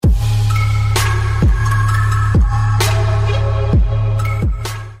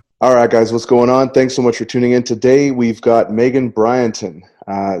All right, guys, what's going on? Thanks so much for tuning in. Today, we've got Megan Bryanton.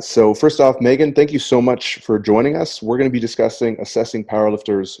 So first off, Megan, thank you so much for joining us. We're going to be discussing assessing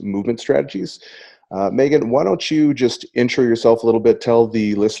powerlifters' movement strategies. Megan, why don't you just intro yourself a little bit, tell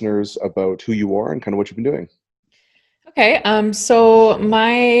the listeners about who you are and kind of what you've been doing. Okay, so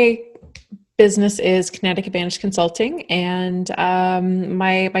my business is Kinetic Advantage Consulting, and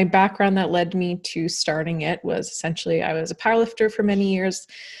my background that led me to starting it was essentially I was a powerlifter for many years.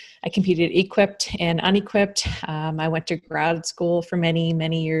 I competed equipped and unequipped. I went to grad school for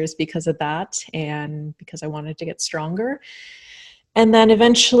many years because of that, and because I wanted to get stronger. And then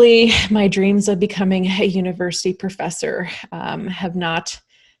eventually, my dreams of becoming a university professor have not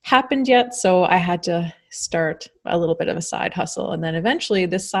happened yet. So I had to start a little bit of a side hustle. And then eventually,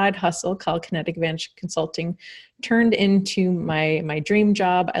 this side hustle called Kinetic Advantage Consulting turned into my dream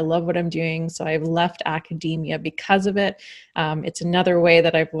job. I love what I'm doing. So I've left academia because of it. It's another way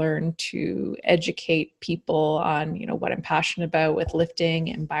that I've learned to educate people on, what I'm passionate about with lifting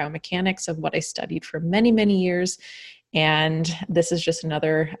and biomechanics of what I studied for many years. And this is just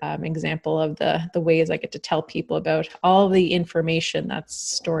another example of the ways I get to tell people about all the information that's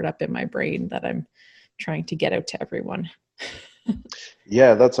stored up in my brain that I'm trying to get out to everyone.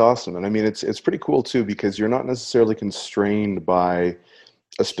 Yeah, that's awesome. And I mean, it's pretty cool too, because you're not necessarily constrained by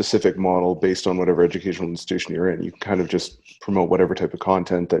a specific model based on whatever educational institution you're in. You can kind of just promote whatever type of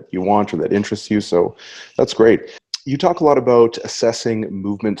content that you want or that interests you. So that's great. You talk a lot about assessing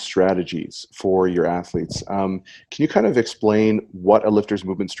movement strategies for your athletes. Can you kind of explain what a lifter's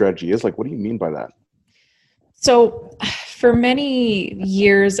movement strategy is? Like, what do you mean by that? So, for many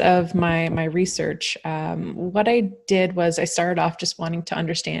years of my research, what I did was I started off just wanting to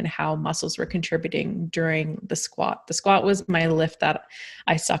understand how muscles were contributing during the squat. The squat was my lift that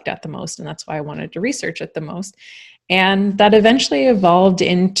I sucked at the most, and that's why I wanted to research it the most. And that eventually evolved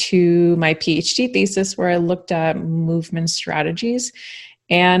into my PhD thesis, where I looked at movement strategies.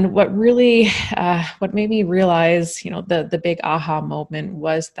 And what made me realize, the big aha moment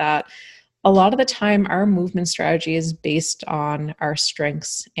was that a lot of the time our movement strategy is based on our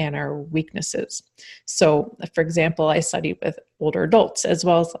strengths and our weaknesses. So, for example, I studied with older adults as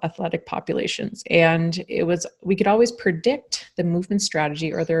well as athletic populations, and we could always predict the movement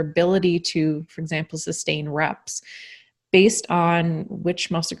strategy or their ability to, for example, sustain reps based on which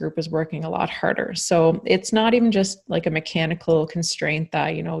muscle group is working a lot harder. So it's not even just like a mechanical constraint that,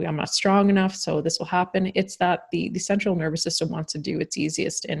 I'm not strong enough, so this will happen. It's that the central nervous system wants to do its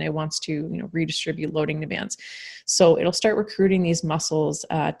easiest, and it wants to, redistribute loading demands. So it'll start recruiting these muscles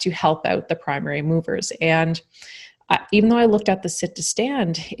to help out the primary movers. And even though I looked at the sit to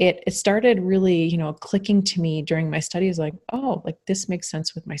stand, it started really, clicking to me during my studies, like, oh, like this makes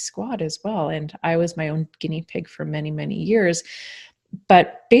sense with my squat as well. And I was my own guinea pig for many years.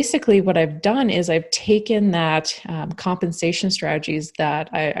 But basically, what I've done is I've taken that compensation strategies that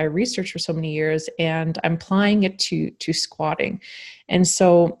I researched for so many years, and I'm applying it to squatting. And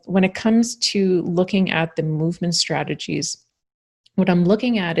so when it comes to looking at the movement strategies, what I'm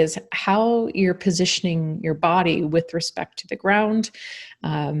looking at is how you're positioning your body with respect to the ground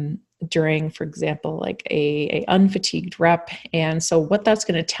during, for example, like a unfatigued rep. And so what that's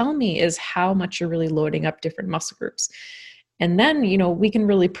going to tell me is how much you're really loading up different muscle groups. And then, we can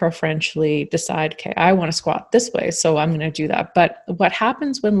really preferentially decide, okay, I want to squat this way, so I'm going to do that. But what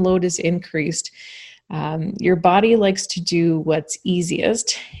happens when load is increased, your body likes to do what's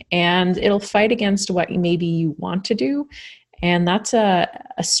easiest, and it'll fight against what maybe you want to do. And that's a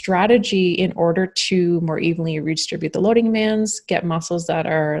strategy in order to more evenly redistribute the loading demands, get muscles that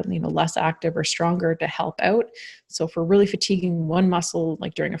are, less active or stronger to help out. So if we're really fatiguing one muscle,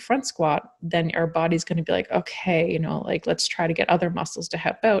 like during a front squat, then our body's going to be like, okay, like let's try to get other muscles to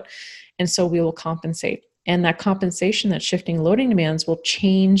help out. And so we will compensate. And that compensation, that shifting loading demands, will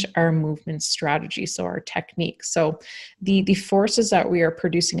change our movement strategy, so our technique. So the forces that we are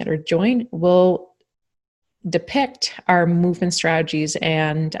producing at our joint will depict our movement strategies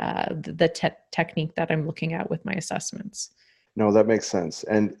and the technique that I'm looking at with my assessments. No, that makes sense.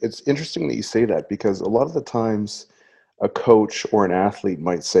 And it's interesting that you say that, because a lot of the times a coach or an athlete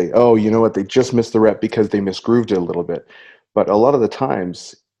might say, oh, you know what, they just missed the rep because they misgrooved it a little bit. But a lot of the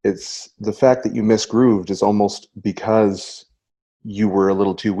times, it's the fact that you misgrooved is almost because you were a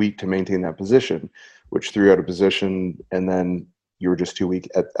little too weak to maintain that position, which threw you out of position. And then you were just too weak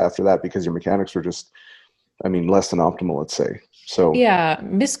after that because your mechanics were just I mean, less than optimal, let's say. So, Yeah,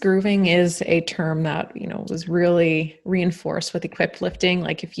 misgrooving is a term that, was really reinforced with equipped lifting.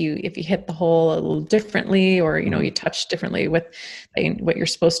 Like if you hit the hole a little differently, or you touch differently with what you're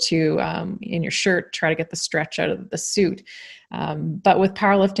supposed to in your shirt, try to get the stretch out of the suit. But with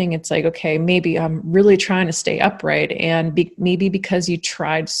powerlifting, it's like, okay, maybe I'm really trying to stay upright, and maybe because you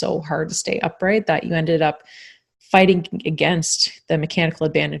tried so hard to stay upright that you ended up fighting against the mechanical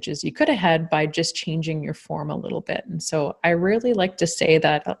advantages you could have had by just changing your form a little bit. And so I really like to say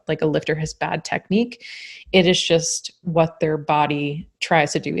that like a lifter has bad technique. It is just what their body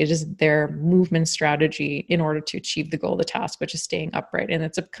tries to do. It is their movement strategy in order to achieve the goal of the task, which is staying upright. And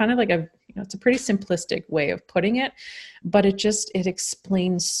it's a kind of like it's a pretty simplistic way of putting it, but it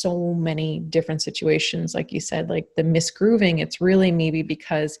explains so many different situations. Like you said, like the misgrooving, it's really maybe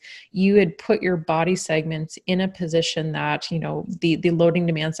because you had put your body segments in a position that, the loading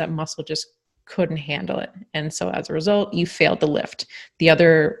demands that muscle just couldn't handle it. And so as a result, you failed to lift. The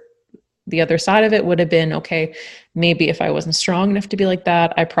other side of it would have been, okay, maybe if I wasn't strong enough to be like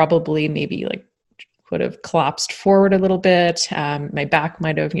that, I probably maybe like would have collapsed forward a little bit. My back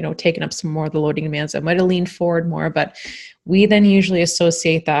might have, taken up some more of the loading demands. I might have leaned forward more, but we then usually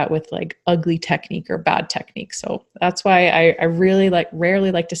associate that with like ugly technique or bad technique. So that's why I really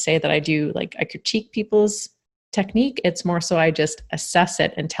rarely like to say that I critique people's technique. It's more so I just assess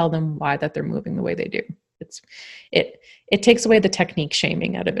it and tell them why that they're moving the way they do. It takes away the technique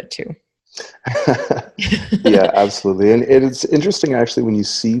shaming out of it too. Yeah, absolutely. And it's interesting actually when you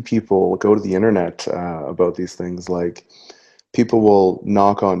see people go to the internet about these things. Like people will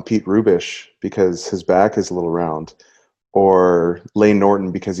knock on Pete Rubish because his back is a little round, or Lane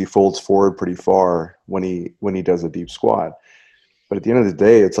Norton because he folds forward pretty far when he does a deep squat. But at the end of the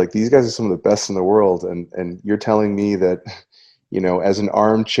day, it's like these guys are some of the best in the world, and you're telling me that, as an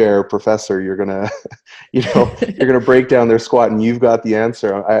armchair professor, you're gonna you're gonna break down their squat and you've got the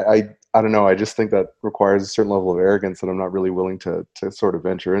answer. I don't know. I just think that requires a certain level of arrogance that I'm not really willing to sort of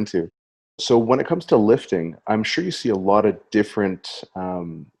venture into. So when it comes to lifting, I'm sure you see a lot of different,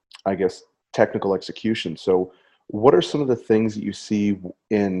 I guess, technical execution. So what are some of the things that you see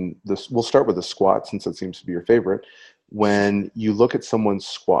in this? We'll start with the squat since it seems to be your favorite. When you look at someone's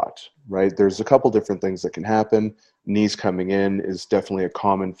squat, right, there's a couple different things that can happen. Knees coming in is definitely a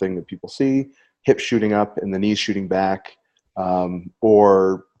common thing that people see. Hips shooting up and the knees shooting back.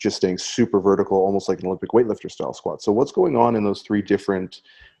 Or just staying super vertical, almost like an Olympic weightlifter style squat. So what's going on in those three different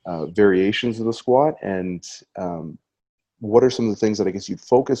variations of the squat, and what are some of the things that I guess you'd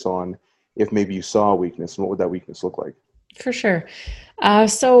focus on if maybe you saw a weakness, and what would that weakness look like? For sure.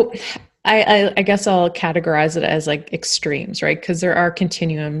 So I guess I'll categorize it as like extremes, right? Because there are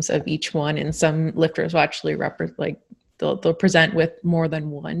continuums of each one, and some lifters will actually they'll present with more than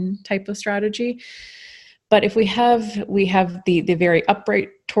one type of strategy. But if we have the very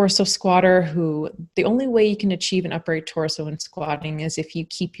upright torso squatter, who the only way you can achieve an upright torso in squatting is if you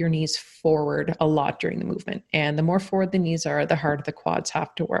keep your knees forward a lot during the movement. And the more forward the knees are, the harder the quads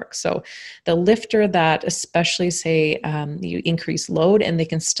have to work. So the lifter that especially say you increase load and they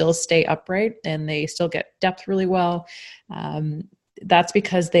can still stay upright and they still get depth really well, that's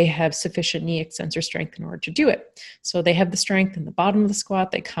because they have sufficient knee extensor strength in order to do it. So they have the strength in the bottom of the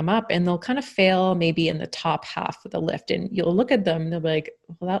squat, they come up and they'll kind of fail maybe in the top half of the lift. And you'll look at them and they'll be like,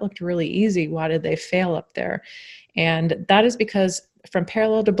 well, that looked really easy. Why did they fail up there? And that is because from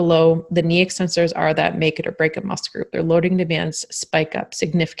parallel to below, the knee extensors are that make it or break it muscle group. Their loading demands spike up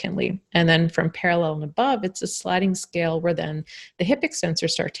significantly. And then from parallel and above, it's a sliding scale where then the hip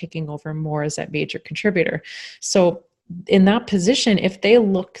extensors start taking over more as that major contributor. So in that position, if they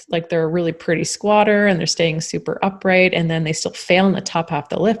look like they're a really pretty squatter and they're staying super upright and then they still fail in the top half of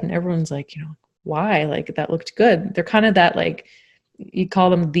the lift and everyone's like, why? Like that looked good. They're kind of that, like, you call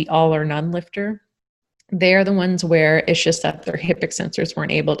them the all or none lifter. They are the ones where it's just that their hip extensors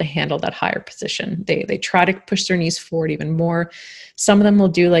weren't able to handle that higher position. They try to push their knees forward even more. Some of them will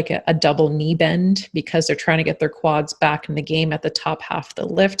do like a double knee bend because they're trying to get their quads back in the game at the top half of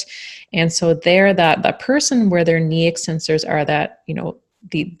the lift. And so they're that person where their knee extensors are that,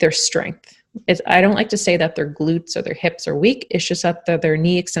 their strength. I don't like to say that their glutes or their hips are weak. It's just that their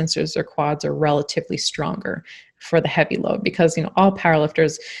knee extensors or quads are relatively stronger for the heavy load because, all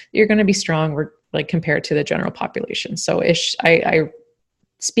powerlifters, you're going to be strong like compared to the general population. So I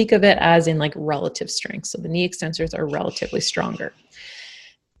speak of it as in like relative strength. So the knee extensors are relatively stronger.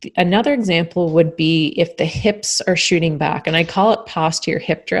 Another example would be if the hips are shooting back, and I call it posterior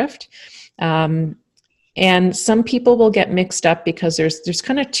hip drift. And some people will get mixed up because there's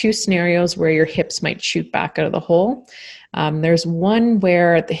kind of two scenarios where your hips might shoot back out of the hole. There's one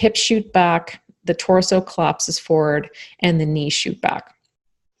where the hips shoot back the torso collapses forward and the knees shoot back.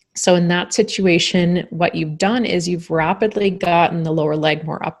 So in that situation, what you've done is you've rapidly gotten the lower leg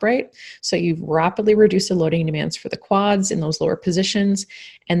more upright. So you've rapidly reduced the loading demands for the quads in those lower positions.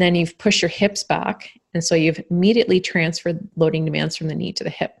 And then you've pushed your hips back. And so you've immediately transferred loading demands from the knee to the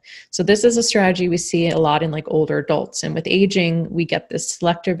hip. So this is a strategy we see a lot in like older adults. And with aging, we get this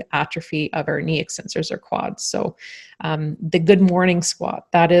selective atrophy of our knee extensors or quads. So the good morning squat,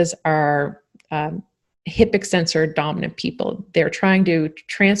 that is our hip extensor dominant people. They're trying to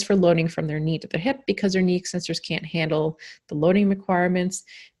transfer loading from their knee to the hip because their knee extensors can't handle the loading requirements.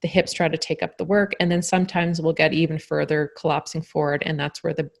 The hips try to take up the work. And then sometimes we'll get even further collapsing forward. And that's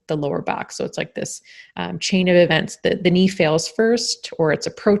where the lower back. So it's like this chain of events. The knee fails first, or it's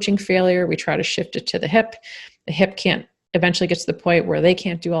approaching failure. We try to shift it to the hip. The hip can't eventually get to the point where they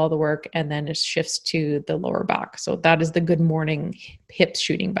can't do all the work. And then it shifts to the lower back. So that is the good morning hips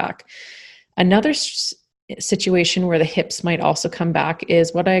shooting back. Another situation where the hips might also come back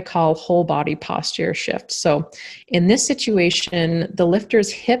is what I call whole body posture shift. So in this situation, the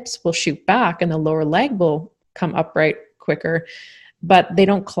lifter's hips will shoot back and the lower leg will come upright quicker, but they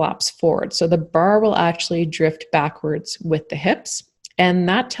don't collapse forward. So the bar will actually drift backwards with the hips. And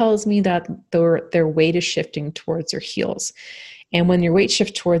that tells me that their weight is shifting towards their heels. And when your weight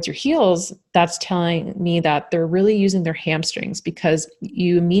shifts towards your heels, that's telling me that they're really using their hamstrings, because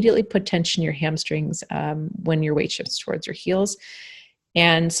you immediately put tension in your hamstrings when your weight shifts towards your heels.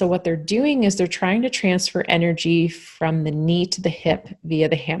 And so what they're doing is they're trying to transfer energy from the knee to the hip via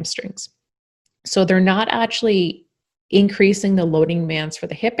the hamstrings. So they're not actually increasing the loading demands for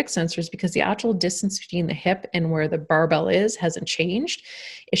the hip extensors, because the actual distance between the hip and where the barbell is hasn't changed.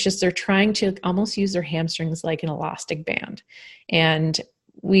 It's just they're trying to almost use their hamstrings like an elastic band. And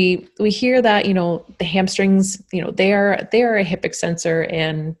we hear that, the hamstrings, they are a hip extensor,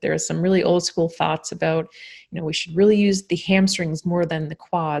 and there's some really old school thoughts about, we should really use the hamstrings more than the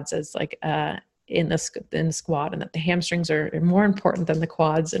quads as like in the squat, and that the hamstrings are more important than the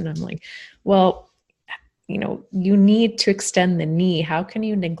quads. And I'm like, well, you need to extend the knee. How can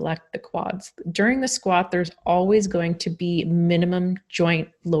you neglect the quads? During the squat, there's always going to be minimum joint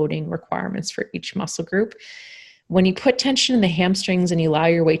loading requirements for each muscle group. When you put tension in the hamstrings and you allow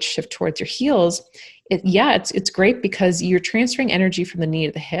your weight to shift towards your heels, it's great because you're transferring energy from the knee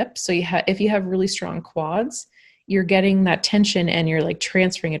to the hip. So if you have really strong quads, you're getting that tension and you're like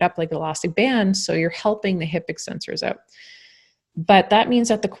transferring it up like an elastic band. So you're helping the hip extensors out. But that means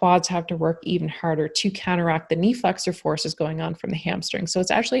that the quads have to work even harder to counteract the knee flexor forces going on from the hamstring. So it's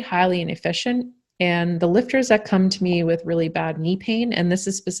actually highly inefficient. And the lifters that come to me with really bad knee pain, and this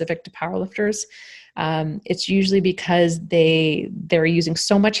is specific to powerlifters, it's usually because they're using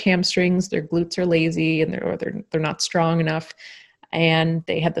so much hamstrings, their glutes are lazy, and they're not strong enough, and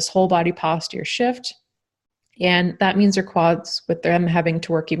they had this whole body posture shift. And that means their quads, with them having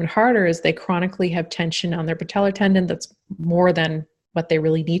to work even harder, is they chronically have tension on their patellar tendon that's more than what they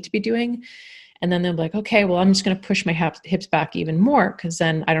really need to be doing. And then they're like, okay, well, I'm just going to push my hips back even more, because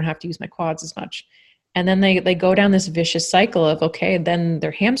then I don't have to use my quads as much. And then they go down this vicious cycle of, okay, then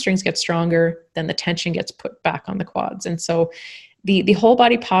their hamstrings get stronger, then the tension gets put back on the quads. And so the whole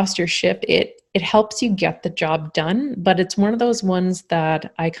body posture shift, it helps you get the job done, but it's one of those ones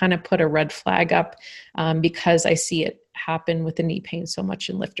that I kind of put a red flag up because I see it happen with the knee pain so much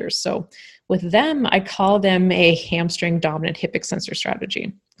in lifters. So with them, I call them a hamstring dominant hip extensor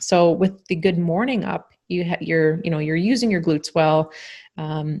strategy. So with the good morning up, you're using your glutes well,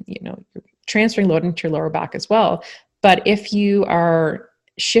 you're transferring load into your lower back as well. But if you are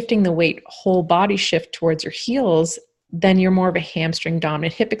shifting the weight whole body shift towards your heels, then you're more of a hamstring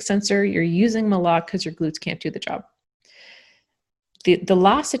dominant hip extensor. You're using them a lot because your glutes can't do the job. The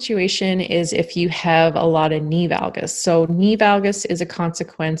last situation is if you have a lot of knee valgus. So knee valgus is a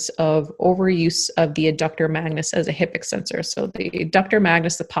consequence of overuse of the adductor magnus as a hip extensor. So the adductor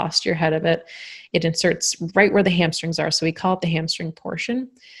magnus, the posterior head of it inserts right where the hamstrings are. So we call it the hamstring portion.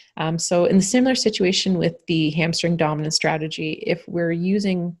 So in the similar situation with the hamstring dominant strategy, if we're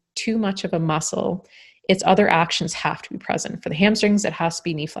using too much of a muscle, its other actions have to be present. For the hamstrings, it has to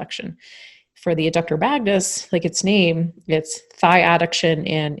be knee flexion. For the adductor magnus, like its name, it's thigh adduction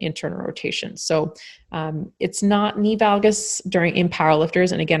and internal rotation. So it's not knee valgus in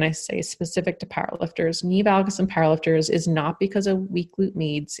powerlifters. And again, I say specific to powerlifters. Knee valgus in powerlifters is not because of weak glute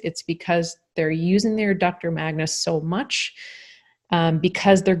medius. It's because they're using their adductor magnus so much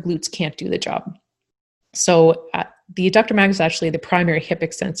because their glutes can't do the job. So the adductor magnus is actually the primary hip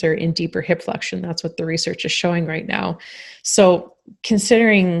extensor in deeper hip flexion. That's what the research is showing right now. So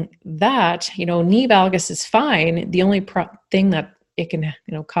considering that, knee valgus is fine. The only thing that it can,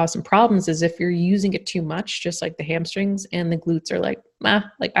 cause some problems is if you're using it too much, just like the hamstrings, and the glutes are like,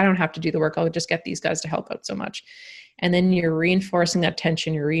 like I don't have to do the work. I'll just get these guys to help out so much. And then you're reinforcing that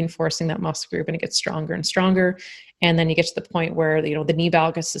tension, you're reinforcing that muscle group, and it gets stronger and stronger. And then you get to the point where, the knee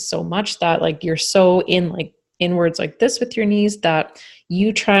valgus is so much that like you're so inwards like this with your knees that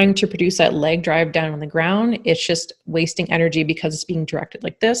you trying to produce that leg drive down on the ground, it's just wasting energy because it's being directed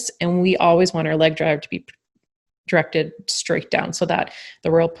like this. And we always want our leg drive to be directed straight down so that the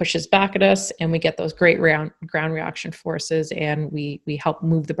world pushes back at us and we get those great ground reaction forces, and we help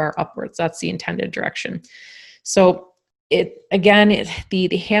move the bar upwards. That's the intended direction. So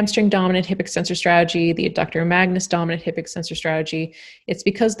the hamstring dominant hip extensor strategy, the adductor magnus dominant hip extensor strategy, it's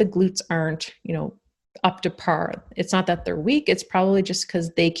because the glutes aren't, up to par. It's not that they're weak. It's probably just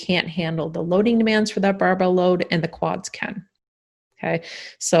because they can't handle the loading demands for that barbell load, and the quads can. Okay.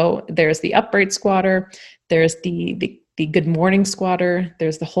 So there's the upright squatter, there's the good morning squatter,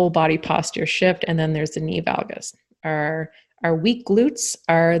 there's the whole body posture shift, and then there's the knee valgus. Our weak glutes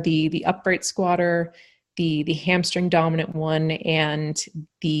are the upright squatter, the hamstring dominant one, and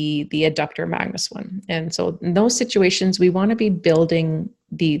the adductor magnus one. And so in those situations, we want to be building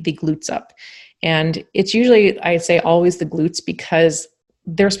the glutes up. And it's usually, I'd say, always the glutes, because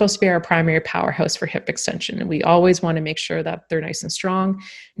they're supposed to be our primary powerhouse for hip extension. And we always want to make sure that they're nice and strong,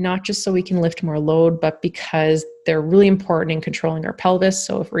 not just so we can lift more load, but because they're really important in controlling our pelvis.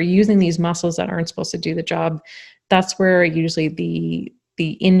 So if we're using these muscles that aren't supposed to do the job, that's where usually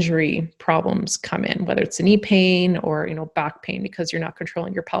the injury problems come in, whether it's a knee pain or, back pain, because you're not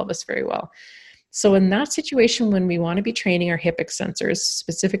controlling your pelvis very well. So in that situation, when we want to be training our hip extensors,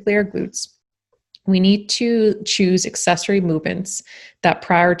 specifically our glutes, we need to choose accessory movements that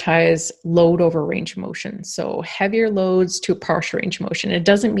prioritize load over range of motion. So heavier loads to a partial range of motion. It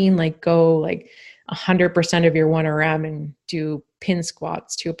doesn't mean go 100% of your 1RM and do pin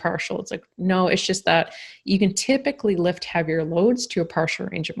squats to a partial. It's like, no, it's just that you can typically lift heavier loads to a partial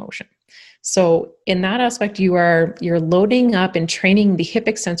range of motion. So in that aspect, you're loading up and training the hip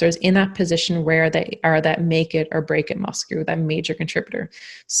extensors in that position where they are that make it or break it muscle group, that major contributor.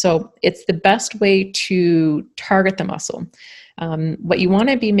 So it's the best way to target the muscle. What you want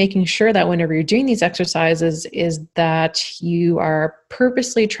to be making sure that whenever you're doing these exercises is that you are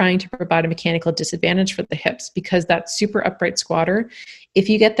purposely trying to provide a mechanical disadvantage for the hips, because that super upright squatter, if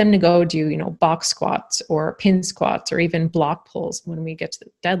you get them to go do, box squats or pin squats or even block pulls when we get to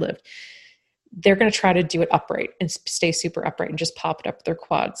the deadlift, they're going to try to do it upright and stay super upright and just pop it up with their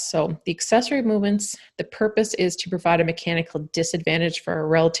quads. So the accessory movements, the purpose is to provide a mechanical disadvantage for a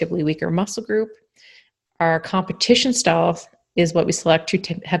relatively weaker muscle group. Our competition style is what we select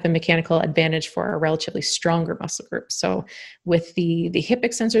to have a mechanical advantage for a relatively stronger muscle group. So with the hip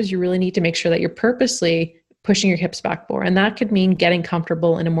extensors, you really need to make sure that you're purposely pushing your hips back more. And that could mean getting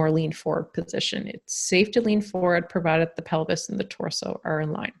comfortable in a more lean forward position. It's safe to lean forward, provided the pelvis and the torso are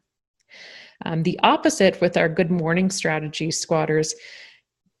in line. The opposite with our good morning strategy squatters,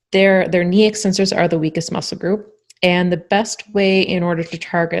 their knee extensors are the weakest muscle group. And the best way in order to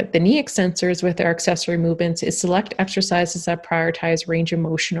target the knee extensors with our accessory movements is select exercises that prioritize range of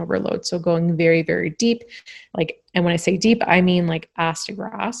motion overload. So going very, very deep, and when I say deep, I mean ass to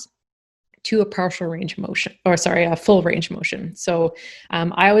grass to a partial range of motion, a full range of motion. So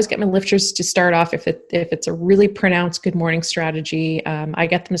I always get my lifters to start off, if it's a really pronounced good morning strategy, I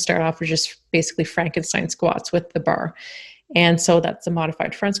get them to start off with just basically Frankenstein squats with the bar. And so that's a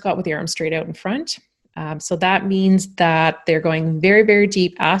modified front squat with the arms straight out in front. So that means that they're going very, very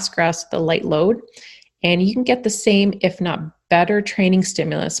deep ass grass with a light load. And you can get the same, if not better, training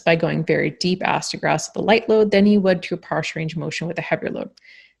stimulus by going very deep ass to grass with a light load than you would to a partial range of motion with a heavier load.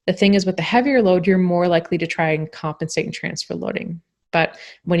 The thing is, with the heavier load, you're more likely to try and compensate and transfer loading. But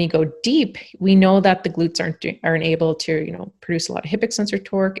when you go deep, we know that the glutes aren't able to, produce a lot of hip extensor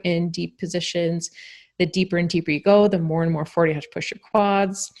torque in deep positions. The deeper and deeper you go, the more and more forward you have to push your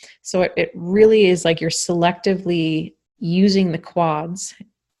quads. So it really is like you're selectively using the quads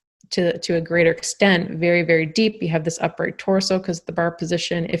to a greater extent, very, very deep. You have this upright torso because the bar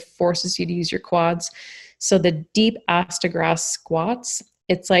position, it forces you to use your quads. So the deep ass to grass squats,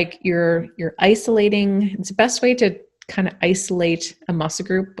 it's like you're isolating. It's the best way to kind of isolate a muscle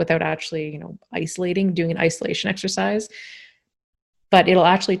group without actually, doing an isolation exercise. But it'll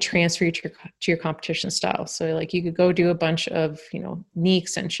actually transfer you to your competition style. So you could go do a bunch of, knee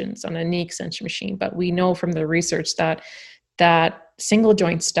extensions on a knee extension machine. But we know from the research that single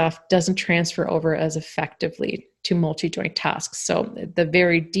joint stuff doesn't transfer over as effectively to multi-joint tasks. So the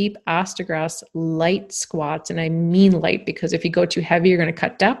very deep astergrass light squats, and I mean light because if you go too heavy, you're going to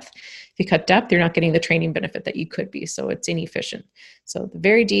cut depth. If you cut depth, you're not getting the training benefit that you could be. So it's inefficient. So the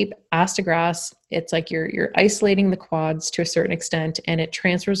very deep astergrass, it's like you're isolating the quads to a certain extent, and it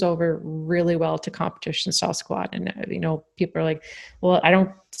transfers over really well to competition style squat. And people are like, well, I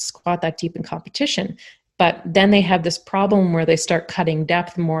don't squat that deep in competition. But then they have this problem where they start cutting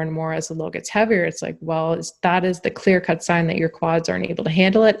depth more and more as the load gets heavier. It's like, well, that is the clear-cut sign that your quads aren't able to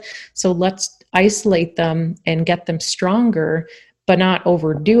handle it. So let's isolate them and get them stronger, but not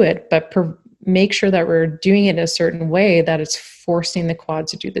overdo it, but make sure that we're doing it in a certain way that it's forcing the quads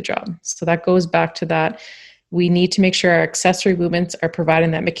to do the job. So that goes back to that. We need to make sure our accessory movements are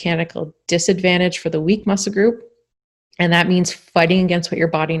providing that mechanical disadvantage for the weak muscle group. And that means fighting against what your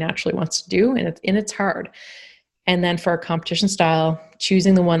body naturally wants to do. And it's hard. And then for our competition style,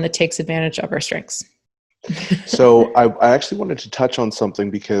 choosing the one that takes advantage of our strengths. So I actually wanted to touch on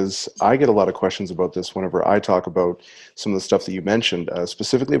something because I get a lot of questions about this whenever I talk about some of the stuff that you mentioned,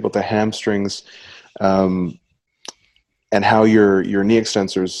 specifically about the hamstrings and how your knee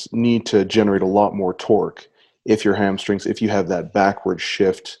extensors need to generate a lot more torque if you have that backward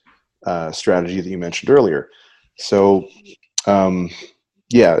shift strategy that you mentioned earlier. So, the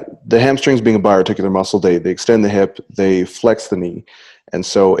hamstrings being a biarticular muscle, they extend the hip, they flex the knee. And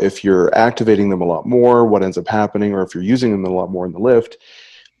so if you're activating them a lot more, what ends up happening, or if you're using them a lot more in the lift,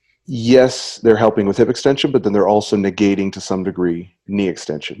 yes, they're helping with hip extension, but then they're also negating to some degree knee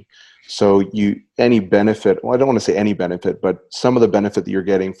extension. So any benefit, well, I don't want to say any benefit, but some of the benefit that you're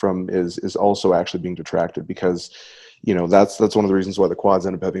getting from is also actually being detracted because that's one of the reasons why the quads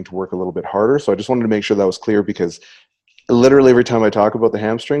end up having to work a little bit harder. So I just wanted to make sure that was clear because literally every time I talk about the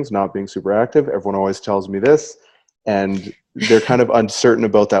hamstrings not being super active, everyone always tells me this, and they're kind of uncertain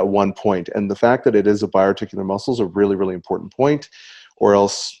about that one point. And the fact that it is a biarticular muscle is a really, really important point, or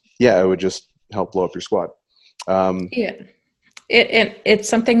else, it would just help blow up your squat. It's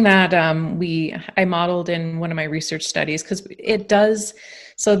something that I modeled in one of my research studies because it does.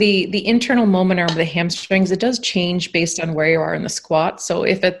 So the internal moment arm of the hamstrings, it does change based on where you are in the squat. So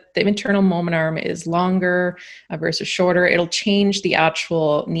if the internal moment arm is longer versus shorter, it'll change the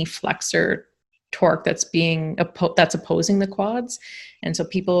actual knee flexor torque that's opposing the quads. And so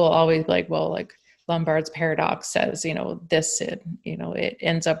people will always be like, well, like Lombard's paradox says, it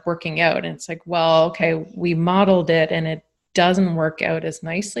ends up working out. And it's like, well, okay, we modeled it and it doesn't work out as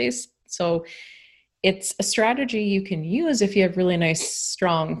nicely. So it's a strategy you can use if you have really nice,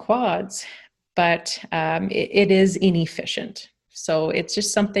 strong quads, but it is inefficient. So it's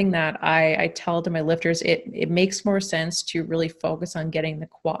just something that I tell to my lifters, it makes more sense to really focus on getting the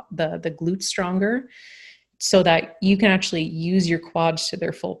glutes stronger so that you can actually use your quads to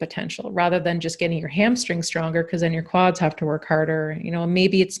their full potential rather than just getting your hamstrings stronger, because then your quads have to work harder.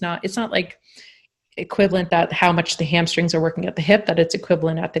 Maybe it's not like equivalent that how much the hamstrings are working at the hip, that it's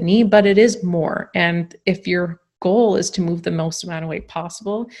equivalent at the knee, but it is more. And if your goal is to move the most amount of weight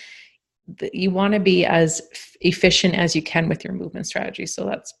possible, you want to be as efficient as you can with your movement strategy. So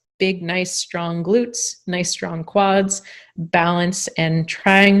that's big, nice, strong glutes, nice, strong quads, balance, and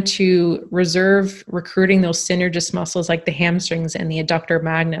trying to reserve recruiting those synergist muscles like the hamstrings and the adductor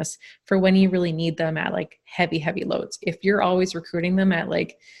magnus for when you really need them at like heavy, heavy loads. If you're always recruiting them at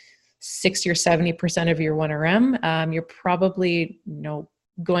like 60 or 70% of your 1RM, you're probably,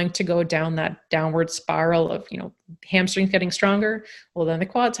 going to go down that downward spiral of, hamstrings getting stronger. Well, then the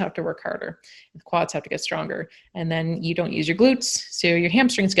quads have to work harder. The quads have to get stronger. And then you don't use your glutes, so your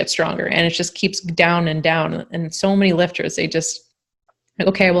hamstrings get stronger. And it just keeps down and down. And so many lifters, they just,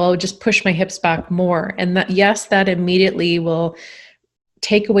 okay, well, I'll just push my hips back more. And that immediately will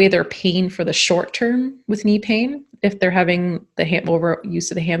take away their pain for the short term with knee pain, if they're having the overuse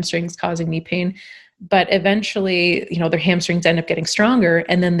of the hamstrings causing knee pain. But eventually, their hamstrings end up getting stronger,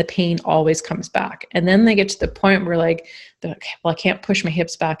 and then the pain always comes back. And then they get to the point where they're like, well, I can't push my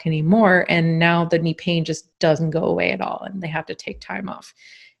hips back anymore. And now the knee pain just doesn't go away at all. And they have to take time off.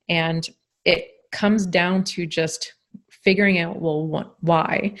 And it comes down to just figuring out, well,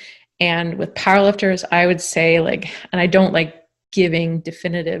 why? And with powerlifters, I would say and I don't like giving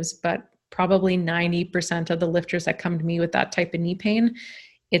definitives, but probably 90% of the lifters that come to me with that type of knee pain,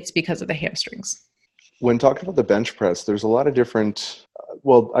 it's because of the hamstrings. When talking about the bench press, there's a lot of different,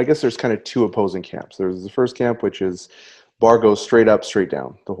 I guess there's kind of two opposing camps. There's the first camp, which is bar goes straight up, straight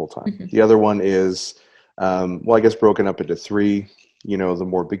down the whole time. Mm-hmm. The other one is, I guess broken up into three. The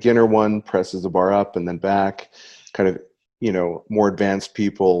more beginner one presses the bar up and then back. Kind of, more advanced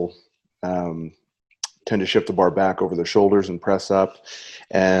people tend to shift the bar back over their shoulders and press up.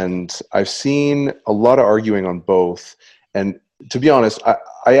 And I've seen a lot of arguing on both. And to be honest,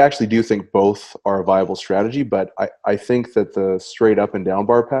 I actually do think both are a viable strategy, but I think that the straight up and down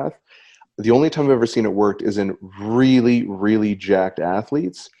bar path, the only time I've ever seen it worked is in really, really jacked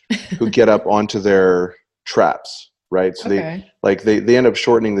athletes who get up onto their traps, right? So Okay. they end up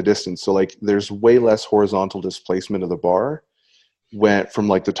shortening the distance. So like there's way less horizontal displacement of the bar went from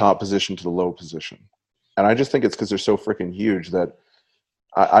like the top position to the low position. And I just think it's because they're so freaking huge that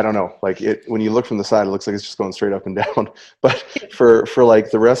I don't know, like it, when you look from the side, it looks like it's just going straight up and down. But for like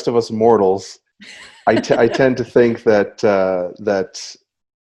the rest of us mortals, I tend to think that,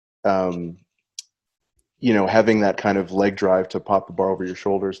 um, you know, having that kind of leg drive to pop the bar over your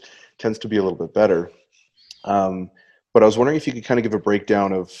shoulders tends to be a little bit better. But I was wondering if you could kind of give a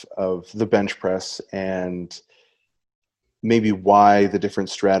breakdown of the bench press and maybe why the different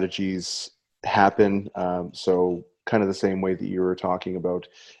strategies happen. So kind of the same way that you were talking about,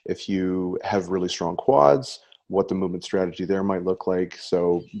 if you have really strong quads, what the movement strategy there might look like.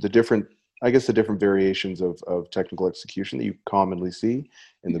 So the different, I guess the different variations of technical execution that you commonly see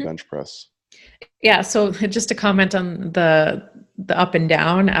in the Mhm. bench press. Yeah, so just to comment on the up and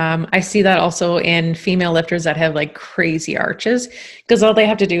down, I see that also in female lifters that have like crazy arches because all they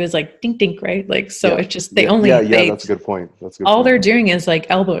have to do is like dink dink, right? Like so Yeah. it's just Yeah. Yeah. That's a good point. That's a good all point. they're doing is like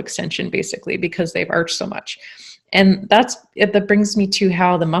elbow extension basically because they've arched so much. And that brings me to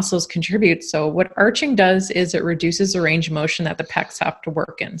how the muscles contribute. So what arching does is it reduces the range of motion that the pecs have to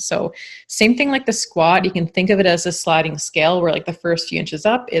work in. So same thing like the squat, you can think of it as a sliding scale where like the first few inches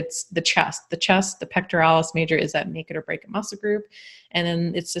up, it's the chest, the pectoralis major is that make it or break it muscle group. And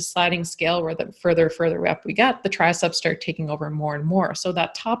then it's the sliding scale where the further up we get, the triceps start taking over more and more. So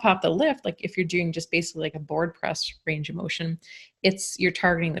that top half of the lift, like if you're doing just basically like a board press range of motion, you're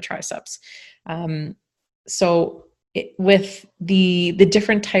targeting the triceps. So with the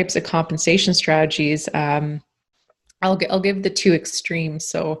different types of compensation strategies, I'll give the two extremes.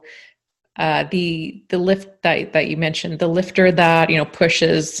 So the lift that you mentioned, the lifter that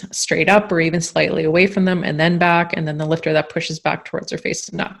pushes straight up or even slightly away from them and then back, and then the lifter that pushes back towards their face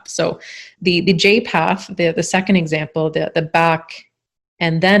and up. So the J path, the second example, the back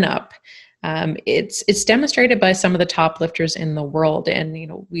and then up. It's demonstrated by some of the top lifters in the world, and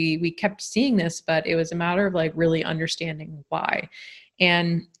we kept seeing this, but it was a matter of like really understanding why.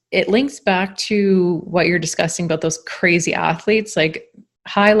 And it links back to what you're discussing about those crazy athletes, like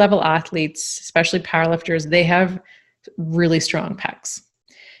high level athletes, especially powerlifters. They have really strong pecs,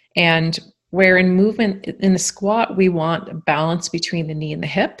 and where in movement in the squat we want a balance between the knee and the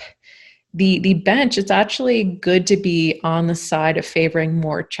hip, the bench, it's actually good to be on the side of favoring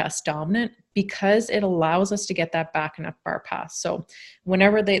more chest dominant because it allows us to get that back and up bar pass. So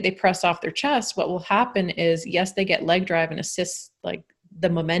whenever they press off their chest, what will happen is, yes, they get leg drive and assist like the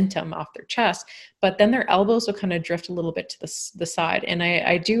momentum off their chest, but then their elbows will kind of drift a little bit to the side. And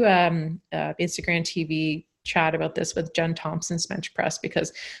I do Instagram TV chat about this with Jen Thompson's bench press,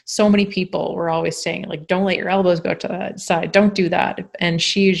 because so many people were always saying like, don't let your elbows go to the side, don't do that. And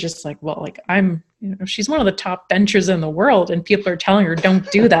she's just like, well, like she's one of the top benchers in the world and people are telling her don't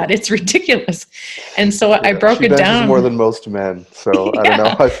do that, it's ridiculous. And so I broke She it benches more than down. most men, so I don't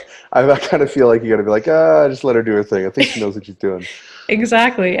know. Yeah, I kind of feel like you got to be like, just let her do her thing. I think she knows what she's doing.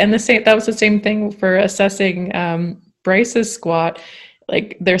 exactly. And that was the same thing for assessing Bryce's squat.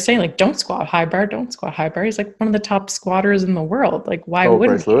 Like they're saying like, don't squat high bar, don't squat high bar. He's like one of the top squatters in the world. Like why Oh,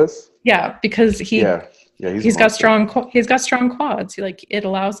 wouldn't Bryce he? Lewis? Yeah, because Yeah, yeah, he's a he's got monster. strong quads. Like it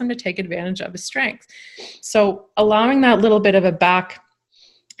allows him to take advantage of his strength. So allowing that little bit of a back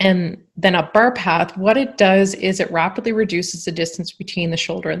and then a bar path, what it does is it rapidly reduces the distance between the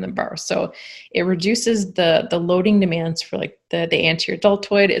shoulder and the bar. So it reduces the loading demands for like the anterior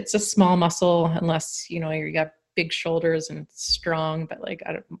deltoid. It's a small muscle unless you got big shoulders and strong, but like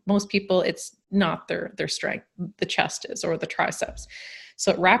most people, it's not their strength. The chest is, or the triceps.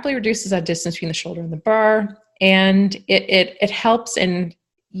 So it rapidly reduces that distance between the shoulder and the bar, and it helps in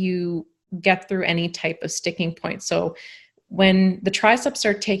you get through any type of sticking point. So when the triceps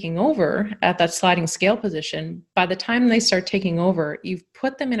start taking over at that sliding scale position, by the time they start taking over, you've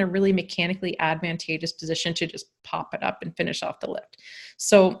put them in a really mechanically advantageous position to just pop it up and finish off the lift.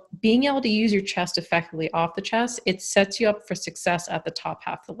 So being able to use your chest effectively off the chest, it sets you up for success at the top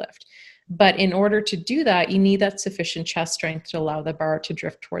half of the lift. But in order to do that, you need that sufficient chest strength to allow the bar to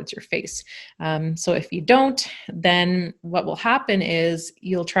drift towards your face. So if you don't, then what will happen is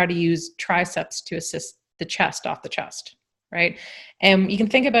you'll try to use triceps to assist the chest off the chest. right? And you can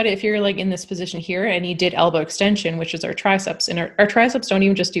think about it if you're like in this position here and you did elbow extension, which is our triceps, and our triceps don't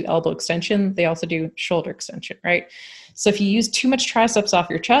even just do elbow extension, they also do shoulder extension, right? So if you use too much triceps off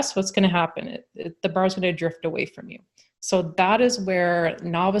your chest, what's going to happen? The bar is going to drift away from you. So that is where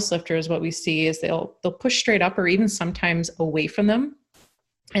novice lifters, what we see is they'll push straight up or even sometimes away from them.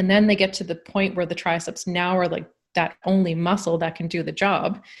 And then they get to the point where the triceps now are like that only muscle that can do the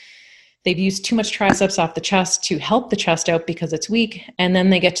job. They've used too much triceps off the chest to help the chest out because it's weak. And then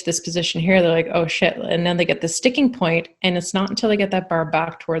they get to this position here, they're like, oh shit. And then they get the sticking point, and it's not until they get that bar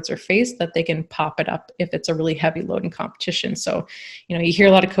back towards their face that they can pop it up if it's a really heavy load in competition. So, you know, you hear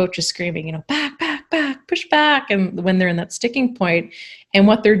a lot of coaches screaming, you know, back, back, back, push back. And when they're in that sticking point, and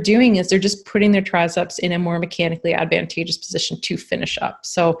what they're doing is they're just putting their triceps in a more mechanically advantageous position to finish up.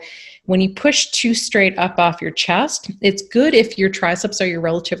 So when you push too straight up off your chest, it's good if your triceps are your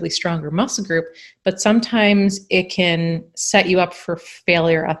relatively stronger muscle group, but sometimes it can set you up for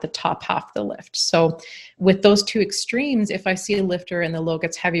failure at the top half of the lift. So with those two extremes, if I see a lifter and the load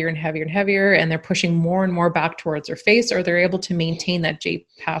gets heavier and heavier and heavier, and they're pushing more and more back towards their face, or they're able to maintain that J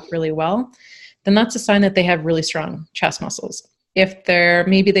path really well, then that's a sign that they have really strong chest muscles. If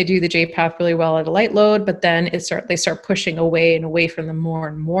maybe they do the J path really well at a light load, but then they start pushing away and away from them more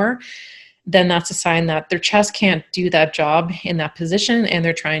and more, then that's a sign that their chest can't do that job in that position and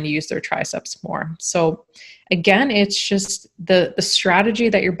they're trying to use their triceps more. So again, it's just the strategy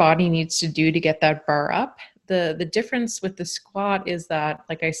that your body needs to do to get that bar up. The difference with the squat is that,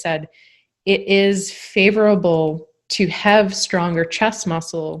 like I said, it is favorable to have stronger chest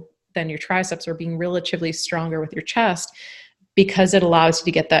muscle than your triceps, or being relatively stronger with your chest, because it allows you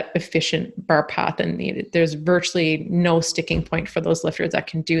to get that efficient bar path. And there's virtually no sticking point for those lifters that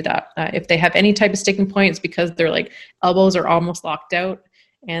can do that. If they have any type of sticking point, it's because their like elbows are almost locked out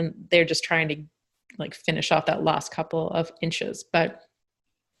and they're just trying to like finish off that last couple of inches. But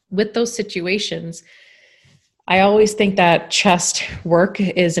with those situations, I always think that chest work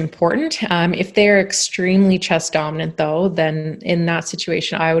is important. If they're extremely chest dominant though, then in that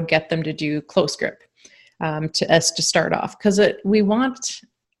situation, I would get them to do close grip. To start off, because we don't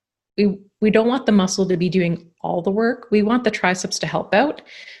want the muscle to be doing all the work. We want the triceps to help out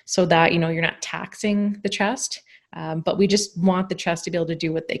so that, you know, you're not taxing the chest, but we just want the chest to be able to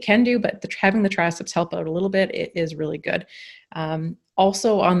do what they can do. But having the triceps help out a little bit, it is really good.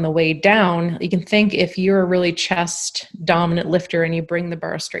 Also on the way down, you can think if you're a really chest dominant lifter and you bring the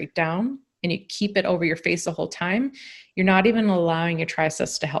bar straight down and you keep it over your face the whole time, you're not even allowing your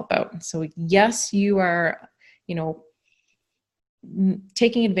triceps to help out. So yes, you are, you know,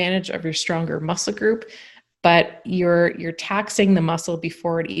 taking advantage of your stronger muscle group, but you're taxing the muscle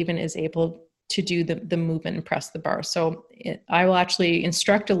before it even is able to do the movement and press the bar. So I will actually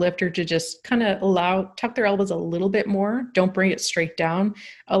instruct a lifter to just kind of tuck their elbows a little bit more. Don't bring it straight down.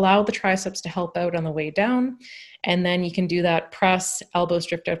 Allow the triceps to help out on the way down. And then you can do that press, elbows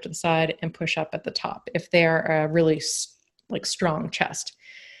drift out to the side, and push up at the top if they are a really like strong chest.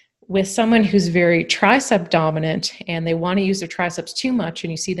 With someone who's very tricep dominant and they want to use their triceps too much,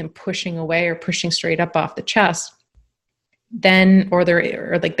 and you see them pushing away or pushing straight up off the chest, then or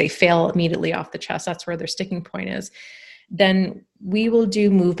they fail immediately off the chest, that's where their sticking point is, then we will do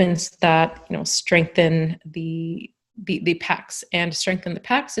movements that, you know, strengthen the pecs. And to strengthen the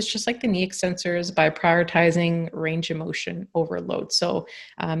pecs, it's just like the knee extensors by prioritizing range of motion over load. So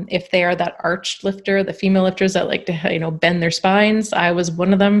if they are that arched lifter, the female lifters that like to, you know, bend their spines, I was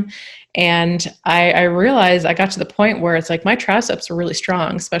one of them. And I realized I got to the point where it's like my triceps were really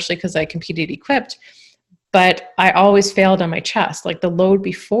strong, especially because I competed equipped. But I always failed on my chest. Like the load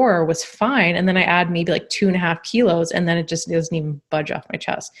before was fine. And then I add maybe like 2.5 kilos, and then it just doesn't even budge off my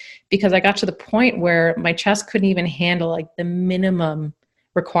chest, because I got to the point where my chest couldn't even handle like the minimum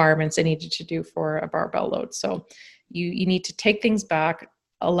requirements I needed to do for a barbell load. So you need to take things back,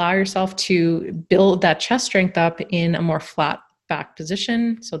 allow yourself to build that chest strength up in a more flat back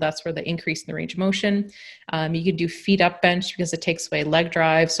position. So that's where the increase in the range of motion. You could do feet up bench because it takes away leg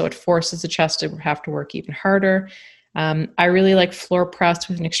drive. So it forces the chest to have to work even harder. I really like floor press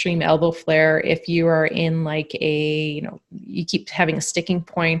with an extreme elbow flare. If you are in like you keep having a sticking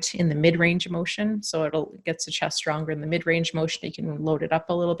point in the mid-range of motion. So it gets the chest stronger in the mid-range motion. You can load it up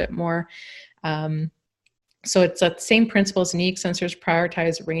a little bit more. So it's that same principle as knee extensors,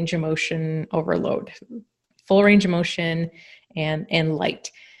 prioritize range of motion over load, full range of motion and light.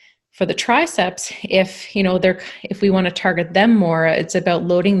 For the triceps, if we want to target them more, it's about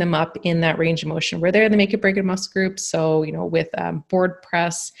loading them up in that range of motion. We're there to make it break a muscle group. So, with board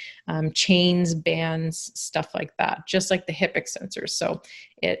press, chains, bands, stuff like that, just like the hip extensors. So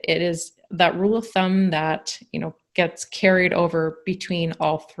it is that rule of thumb that, gets carried over between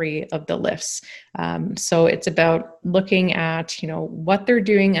all three of the lifts. So it's about looking at, what they're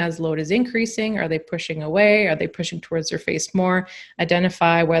doing as load is increasing. Are they pushing away? Are they pushing towards their face more?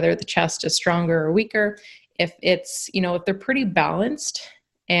 Identify whether the chest is stronger or weaker. If it's, if they're pretty balanced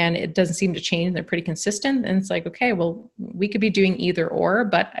and it doesn't seem to change, they're pretty consistent, and it's like, okay, well, we could be doing either or,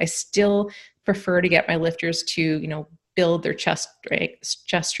 but I still prefer to get my lifters to, build their chest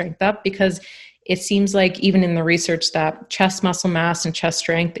strength up, because it seems like even in the research that chest muscle mass and chest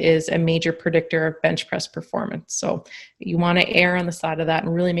strength is a major predictor of bench press performance. So you want to err on the side of that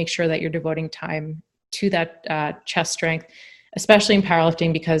and really make sure that you're devoting time to that chest strength, especially in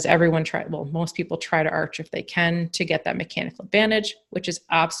powerlifting, because most people try to arch if they can to get that mechanical advantage, which is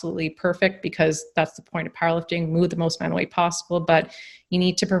absolutely perfect because that's the point of powerlifting, move the most amount of weight possible. But you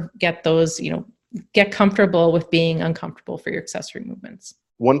need to get those, get comfortable with being uncomfortable for your accessory movements.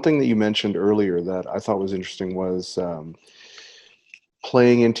 One thing that you mentioned earlier that I thought was interesting was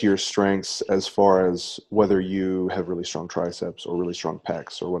playing into your strengths as far as whether you have really strong triceps or really strong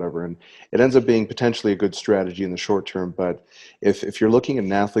pecs or whatever. And it ends up being potentially a good strategy in the short term. But if you're looking at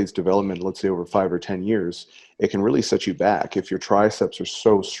an athlete's development, let's say over 5 or 10 years, it can really set you back. If your triceps are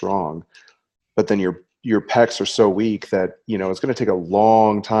so strong, but then your pecs are so weak that, it's going to take a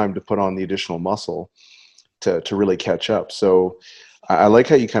long time to put on the additional muscle to really catch up. So I like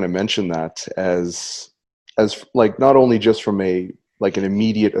how you kind of mentioned that as like not only just from an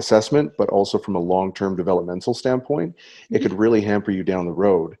immediate assessment, but also from a long-term developmental standpoint, it could really hamper you down the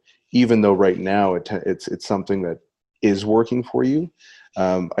road, even though right now it's something that is working for you.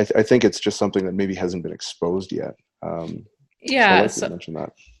 I think it's just something that maybe hasn't been exposed yet. Yeah. So I like to mention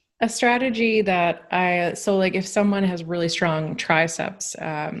that. A strategy that if someone has really strong triceps,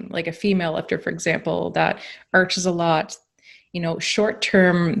 like a female lifter, for example, that arches a lot, short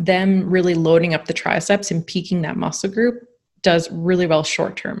term, them really loading up the triceps and peaking that muscle group does really well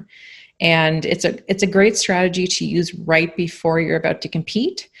short term. And it's a great strategy to use right before you're about to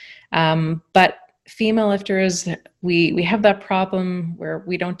compete. But female lifters, we have that problem where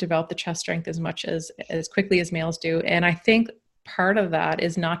we don't develop the chest strength as much as quickly as males do. And I think part of that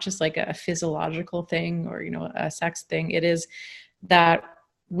is not just like a physiological thing or, a sex thing. It is that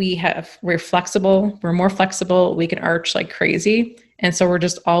we're flexible, we're more flexible, we can arch like crazy. And so we're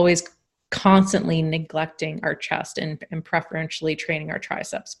just always constantly neglecting our chest and preferentially training our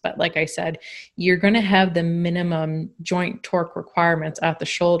triceps. But like I said, you're going to have the minimum joint torque requirements at the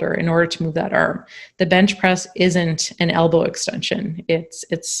shoulder in order to move that arm. The bench press isn't an elbow extension.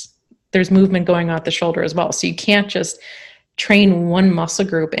 There's movement going on at the shoulder as well. So you can't just train one muscle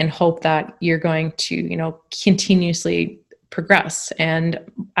group and hope that you're going to, continuously progress. And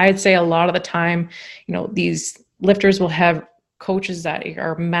I'd say a lot of the time, these lifters will have coaches that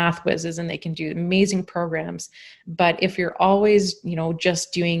are math whizzes and they can do amazing programs. But if you're always,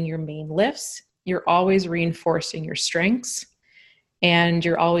 just doing your main lifts, you're always reinforcing your strengths and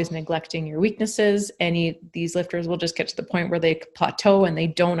you're always neglecting your weaknesses. These lifters will just get to the point where they plateau and they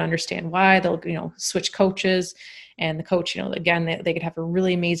don't understand why. They'll, switch coaches. And the coach, again, they could have a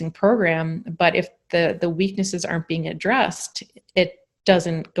really amazing program, but if the weaknesses aren't being addressed, it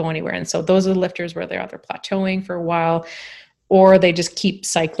doesn't go anywhere. And so those are the lifters where they're either plateauing for a while, or they just keep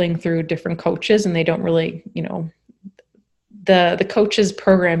cycling through different coaches, and they don't really, the coach's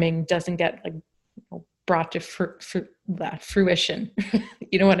programming doesn't get brought to fruition.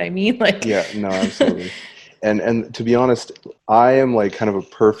 You know what I mean? Yeah, no, absolutely. And to be honest, I am kind of a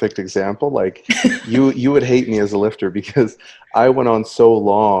perfect example. You would hate me as a lifter because I went on so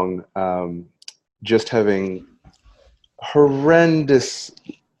long just having a horrendous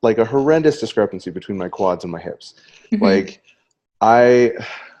discrepancy between my quads and my hips. Mm-hmm.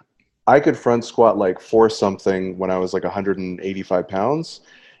 I could front squat for something when I was 185 pounds,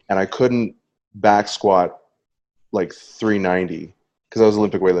 and I couldn't back squat 390 because I was an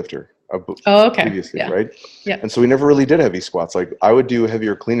Olympic weightlifter. Okay. Previously, yeah. Right? Yeah. And so we never really did heavy squats. I would do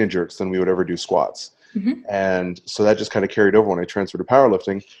heavier clean and jerks than we would ever do squats. Mm-hmm. And so that just kind of carried over when I transferred to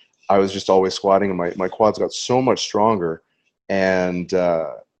powerlifting. I was just always squatting, and my quads got so much stronger. And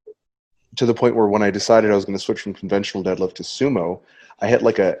to the point where when I decided I was going to switch from conventional deadlift to sumo, I hit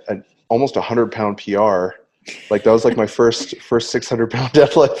an almost 100-pound PR. That was my first 600-pound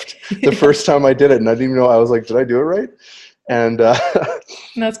deadlift the first time I did it. And I didn't even know, I was did I do it right? And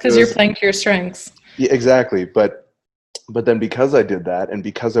that's because you're playing to your strengths. Yeah, exactly. But then because I did that, and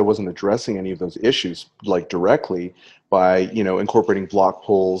because I wasn't addressing any of those issues directly by incorporating block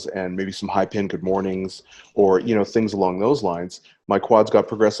pulls and maybe some high pin good mornings or things along those lines, my quads got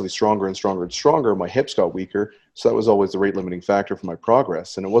progressively stronger and stronger and stronger. My hips got weaker, so that was always the rate limiting factor for my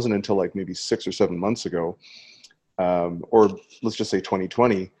progress. And it wasn't until maybe 6 or 7 months ago or let's just say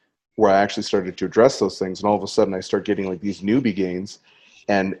 2020, where I actually started to address those things, and all of a sudden I start getting like these newbie gains,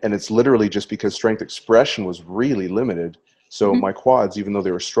 and it's literally just because strength expression was really limited. So Mhm. my quads, even though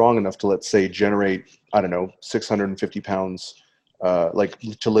they were strong enough to, let's say, generate, I don't know, 650 pounds, like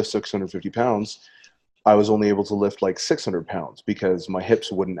to lift 650 pounds, I was only able to lift like 600 pounds because my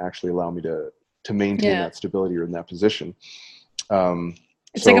hips wouldn't actually allow me to maintain Yeah. that stability or in that position. Um,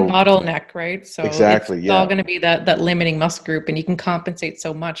 It's like a so bottleneck, right? So it's exactly, all yeah, going to be that limiting muscle group, and you can compensate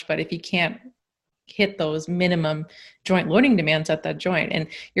so much, but if you can't hit those minimum joint loading demands at that joint, and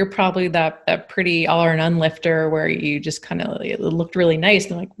you're probably that pretty all or none lifter where you just kind of, it looked really nice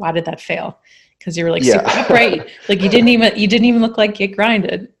and like, why did that fail? Because you were like super yeah, upright, like you didn't even look like you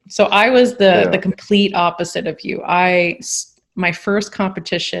grinded. So I was the yeah. complete opposite of you. My first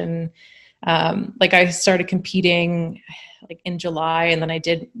competition, like I started competing like in July, and then I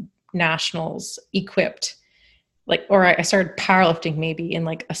did nationals equipped, like, or I started powerlifting maybe in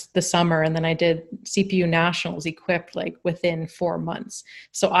like the summer, and then I did CPU nationals equipped like within 4 months.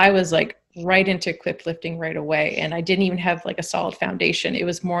 So I was like right into equipped lifting right away, and I didn't even have like a solid foundation. It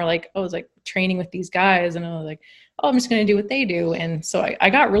was more like I was like training with these guys, and I was like, oh, I'm just going to do what they do. And so I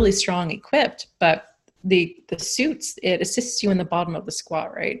got really strong equipped, but the suits, it assists you in the bottom of the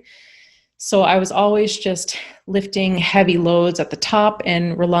squat, right? So I was always just lifting heavy loads at the top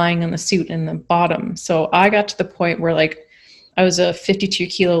and relying on the suit in the bottom. So I got to the point where like I was a 52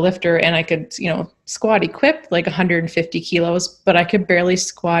 kilo lifter, and I could, squat equipped like 150 kilos, but I could barely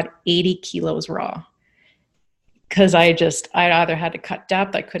squat 80 kilos raw. Cause I either had to cut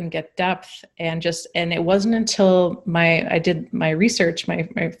depth, I couldn't get depth, and it wasn't until I did my research,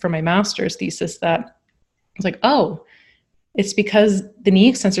 for my master's thesis, that I was like, oh, it's because the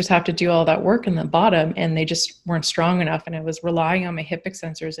knee extensors have to do all that work in the bottom, and they just weren't strong enough. And I was relying on my hip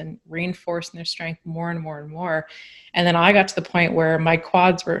extensors and reinforcing their strength more and more and more. And then I got to the point where my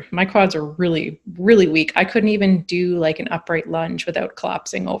quads were really, really weak. I couldn't even do like an upright lunge without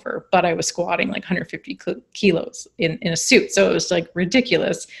collapsing over, but I was squatting like 150 kilos in a suit. So it was like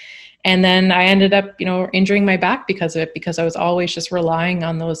ridiculous. And then I ended up, injuring my back because of it, because I was always just relying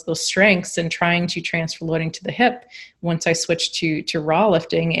on those strengths and trying to transfer loading to the hip. Once I switched to raw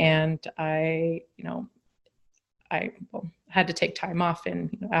lifting, and I had to take time off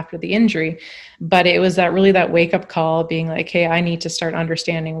after the injury, but it was that wake up call, being like, hey, I need to start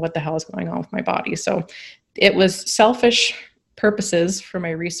understanding what the hell is going on with my body. So it was selfish purposes for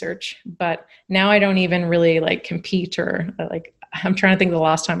my research, but now I don't even really like compete, or like, I'm trying to think of the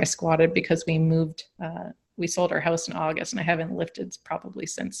last time I squatted, because we sold our house in August, and I haven't lifted probably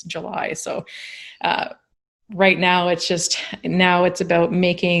since July. So uh, right now it's about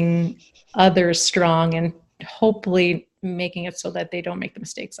making others strong, and hopefully making it so that they don't make the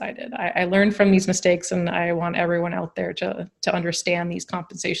mistakes I did. I learned from these mistakes, and I want everyone out there to understand these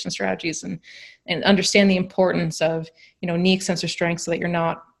compensation strategies, and understand the importance of, knee extensor strength, so that you're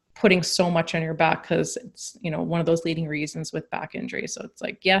not putting so much on your back, because it's, one of those leading reasons with back injury. So it's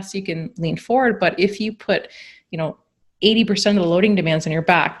like, yes, you can lean forward, but if you put, 80% of the loading demands on your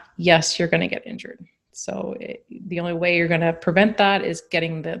back, yes, you're going to get injured. So the only way you're going to prevent that is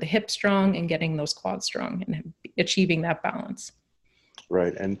getting the hip strong and getting those quads strong and achieving that balance.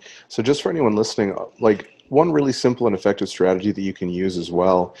 Right. And so just for anyone listening, like one really simple and effective strategy that you can use as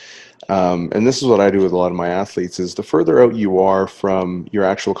well, and this is what I do with a lot of my athletes, is the further out you are from your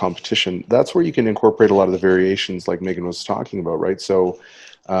actual competition, that's where you can incorporate a lot of the variations like Megan was talking about, right? So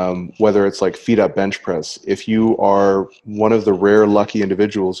whether it's like feet up bench press, if you are one of the rare lucky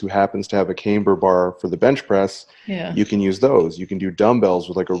individuals who happens to have a camber bar for the bench press, Yeah. you can use those. You can do dumbbells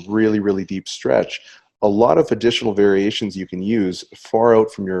with like a really, really deep stretch. A lot of additional variations you can use far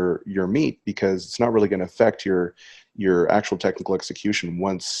out from your meet, because it's not really going to affect your actual technical execution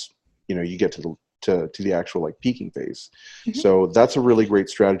once you get to the actual like peaking phase. Mm-hmm. So that's a really great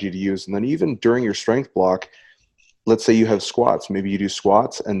strategy to use. And then even during your strength block, let's say you have squats, maybe you do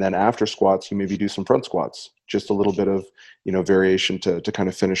squats, and then after squats you maybe do some front squats, just a little bit of variation to kind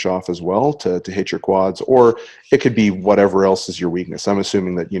of finish off as well, to hit your quads. Or it could be whatever else is your weakness. I'm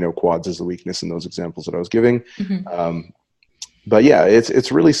assuming that quads is the weakness in those examples that I was giving. Mm-hmm. But yeah,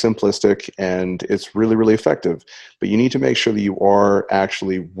 it's really simplistic, and it's really, really effective, but you need to make sure that you are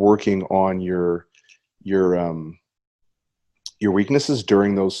actually working on your weaknesses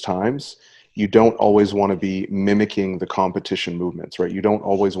during those times. You don't always want to be mimicking the competition movements, right? You don't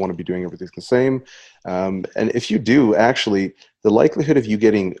always want to be doing everything the same. And if you do, actually, the likelihood of you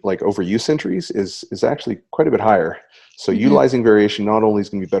getting like overuse injuries is actually quite a bit higher. So Mm-hmm. utilizing variation not only is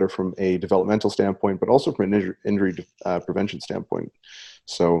going to be better from a developmental standpoint, but also from an injury prevention standpoint.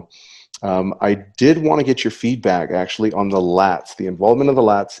 So I did want to get your feedback actually on the lats, the involvement of the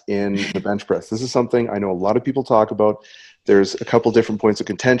lats in the bench press. This is something I know a lot of people talk about. There's a couple different points of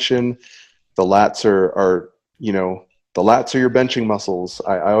contention. The lats are the lats are your benching muscles.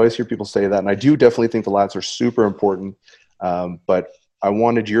 I always hear people say that, and I do definitely think the lats are super important. But I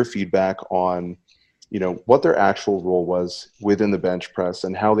wanted your feedback on, what their actual role was within the bench press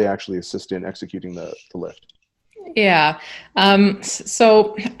and how they actually assist in executing the lift. Yeah.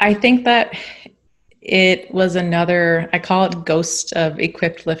 So I think that it was another, I call it ghost of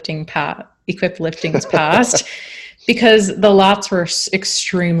equipped lifting's past, because the lats were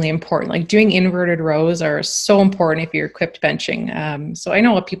extremely important. Like doing inverted rows are so important if you're equipped benching. So I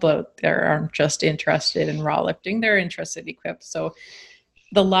know what people out there aren't just interested in raw lifting, they're interested in equipped. So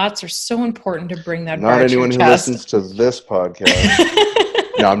the lats are so important to bring that bar to your chest. Not anyone who listens to this podcast.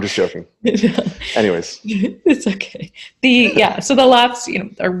 No, I'm just joking. Anyways, it's okay. So the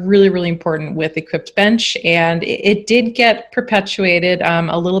lats, are really, really important with equipped bench, and it did get perpetuated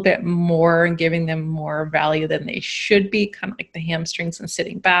a little bit more and giving them more value than they should be, kind of like the hamstrings and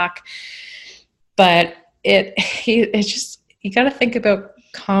sitting back. But it's just, you got to think about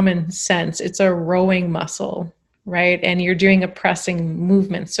common sense. It's a rowing muscle, right? And you're doing a pressing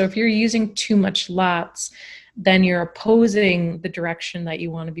movement. So if you're using too much lats, then you're opposing the direction that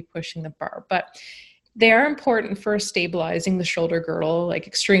you want to be pushing the bar. But they are important for stabilizing the shoulder girdle, like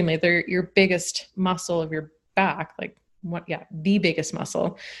extremely. They're your biggest muscle of your back, the biggest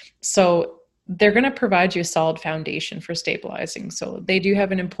muscle. So they're going to provide you a solid foundation for stabilizing. So they do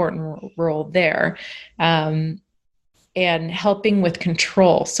have an important role there, and helping with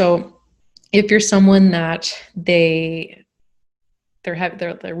control. If you're someone that they're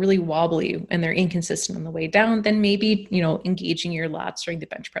really wobbly and they're inconsistent on the way down, then maybe, engaging your lats during the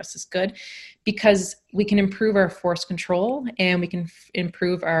bench press is good, because we can improve our force control and we can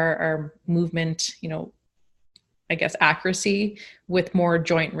improve our movement, accuracy with more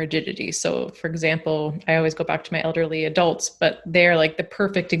joint rigidity. So for example, I always go back to my elderly adults, but they're like the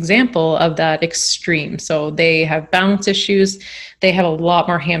perfect example of that extreme. So they have balance issues. They have a lot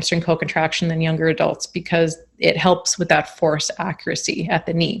more hamstring co-contraction than younger adults, because it helps with that force accuracy at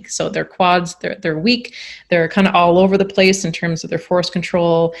the knee. So their quads, they're weak. They're kind of all over the place in terms of their force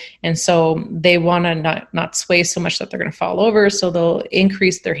control. And so they want to not sway so much that they're going to fall over. So they'll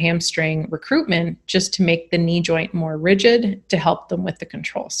increase their hamstring recruitment just to make the knee joint more rigid to help them with the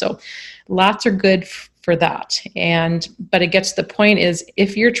control. So lats are good for that. But it gets to the point is,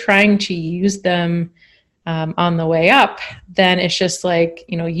 if you're trying to use them on the way up, then it's just like,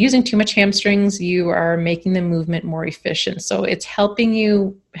 using too much hamstrings, you are making the movement more efficient. So it's helping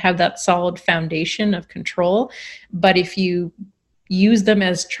you have that solid foundation of control. But if you use them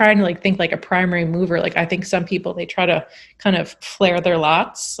as trying to think like a primary mover, like I think some people, they try to kind of flare their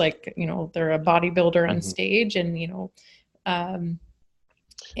lats, like, they're a bodybuilder on stage, and, and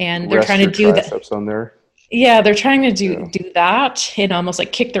they're trying to do that on there. Yeah, they're trying to do that and almost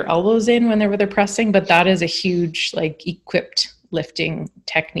like kick their elbows in whenever they're pressing, but that is a huge equipped lifting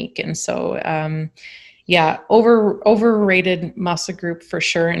technique. And so, overrated muscle group for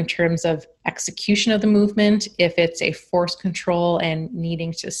sure in terms of execution of the movement. If it's a force control and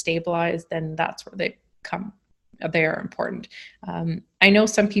needing to stabilize, then that's where they are important. I know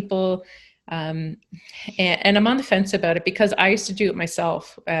some people, and I'm on the fence about it, because I used to do it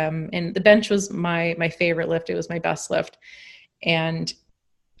myself. And the bench was my favorite lift. It was my best lift. And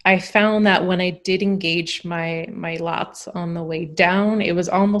I found that when I did engage my lats on the way down, it was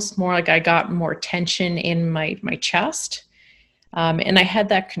almost more like I got more tension in my chest. And I had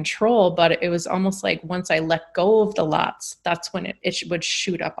that control, but it was almost like once I let go of the lats, that's when it would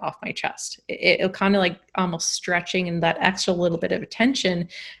shoot up off my chest. It kind of like almost stretching, and that extra little bit of tension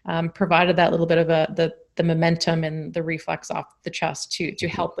provided that little bit of the momentum and the reflex off the chest to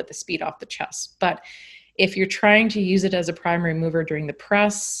help with the speed off the chest. But if you're trying to use it as a primary mover during the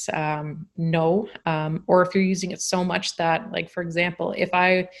press, no. Or if you're using it so much that, like, for example, if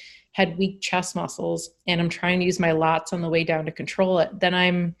I had weak chest muscles and I'm trying to use my lats on the way down to control it, then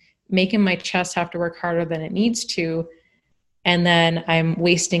I'm making my chest have to work harder than it needs to. And then I'm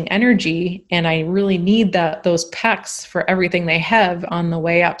wasting energy, and I really need those pecs for everything they have on the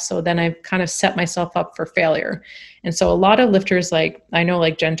way up. So then I've kind of set myself up for failure. And so a lot of lifters, like I know,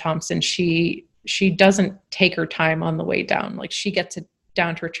 like Jen Thompson, she doesn't take her time on the way down. Like, she gets it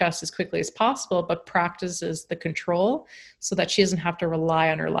down to her chest as quickly as possible, but practices the control so that she doesn't have to rely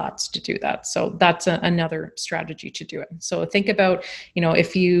on her lats to do that. So that's another strategy to do it. So think about,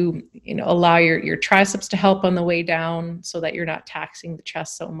 if you allow your triceps to help on the way down so that you're not taxing the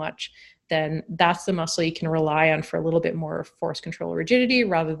chest so much, then that's the muscle you can rely on for a little bit more force control, rigidity,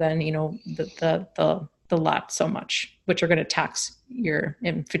 rather than, the lat so much, which are going to tax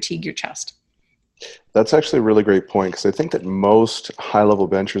and fatigue your chest. That's actually a really great point, because I think that most high level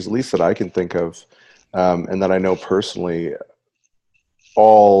benchers, at least that I can think of, and that I know personally,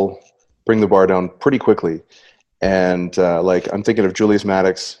 all bring the bar down pretty quickly. And like I'm thinking of Julius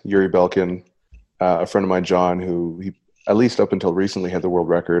Maddox, Yuri Belkin, a friend of mine, John, who he at least up until recently had the world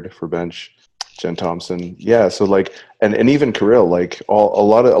record for bench. Jen Thompson, yeah. So like, and even Kirill, like a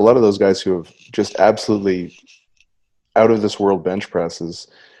lot of those guys who have just absolutely out of this world bench presses,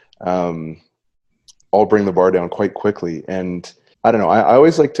 um, all bring the bar down quite quickly. And I don't know. I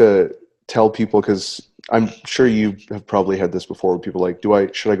always like to tell people, because I'm sure you have probably had this before, where people are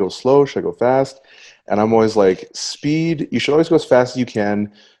like, should I go slow? Should I go fast? And I'm always like, speed, you should always go as fast as you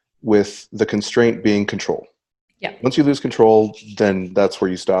can, with the constraint being control. Yeah. Once you lose control, then that's where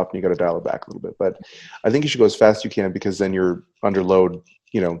you stop, and you got to dial it back a little bit. But I think you should go as fast as you can, because then you're under load,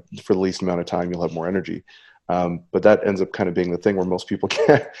 for the least amount of time, you'll have more energy. But that ends up kind of being the thing where most people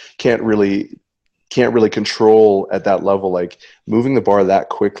can't really control at that level. Like moving the bar that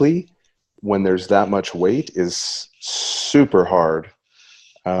quickly when there's that much weight is super hard.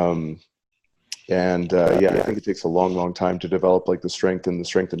 I think it takes a long time to develop like the strength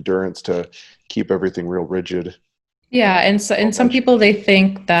endurance to keep everything real rigid. Yeah, and some people, they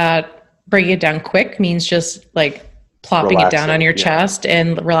think that bringing it down quick means just like plopping it down on your chest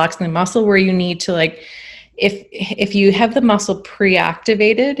and relaxing the muscle, where you need to, like, if you have the muscle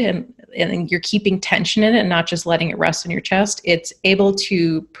pre-activated and you're keeping tension in it and not just letting it rest in your chest, it's able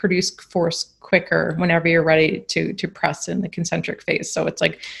to produce force quicker whenever you're ready to press in the concentric phase. So it's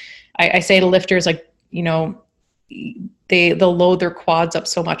like, I say to lifters, like, they'll load their quads up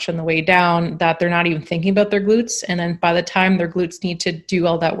so much on the way down that they're not even thinking about their glutes. And then by the time their glutes need to do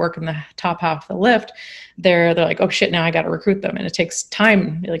all that work in the top half of the lift, they're like, oh shit, now I got to recruit them. And it takes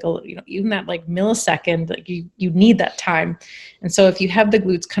time, like, even that like millisecond, like you need that time. And so if you have the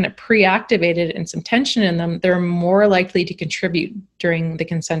glutes kind of pre-activated and some tension in them, they're more likely to contribute during the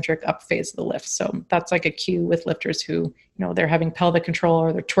concentric up phase of the lift. So that's like a cue with lifters who, they're having pelvic control,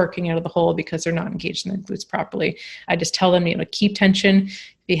 or they're twerking out of the hole because they're not engaged in their glutes properly. I just tell them, keep tension.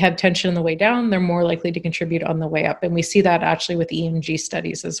 If you have tension on the way down, they're more likely to contribute on the way up. And we see that actually with EMG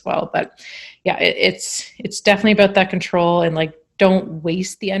studies as well. But yeah, it's definitely about that control, and like, don't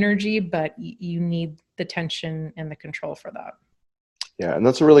waste the energy, but you need the tension and the control for that. Yeah, and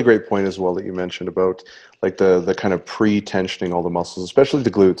that's a really great point as well that you mentioned about like the kind of pre-tensioning all the muscles, especially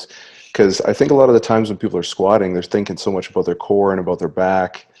the glutes. Because I think a lot of the times when people are squatting, they're thinking so much about their core and about their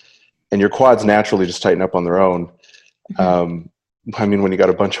back, and your quads naturally just tighten up on their own. Mm-hmm. I mean, when you got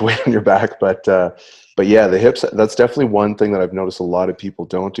a bunch of weight on your back, but yeah, the hips, that's definitely one thing that I've noticed a lot of people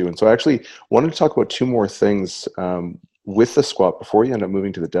don't do. And so I actually wanted to talk about two more things with the squat before you end up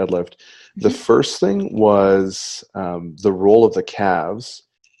moving to the deadlift. Mm-hmm. The first thing was the role of the calves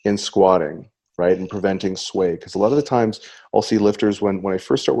in squatting, right, and preventing sway. Because a lot of the times I'll see lifters, when I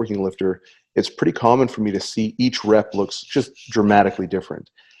first start working lifter, it's pretty common for me to see each rep looks just dramatically different.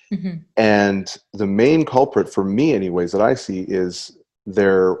 Mm-hmm. And the main culprit for me anyways that I see is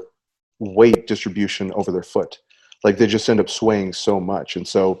their weight distribution over their foot. Like they just end up swaying so much. And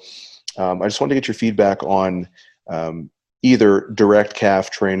so I just wanted to get your feedback on either direct calf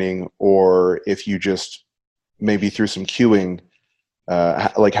training, or if you just maybe through some cueing,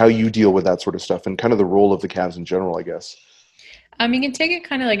 like how you deal with that sort of stuff, and kind of the role of the calves in general, I guess. You can take it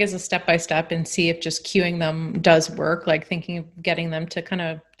kind of like as a step-by-step and see if just cueing them does work, like thinking of getting them to kind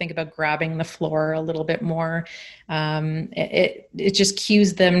of think about grabbing the floor a little bit more. It just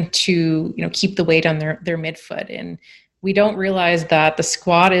cues them to, keep the weight on their midfoot. And we don't realize that the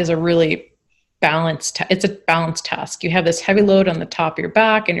squat is a really it's a balanced task. You have this heavy load on the top of your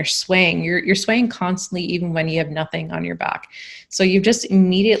back, and you're swaying. You're swaying constantly, even when you have nothing on your back. So you've just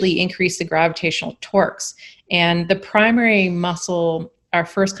immediately increased the gravitational torques. And the primary muscle, our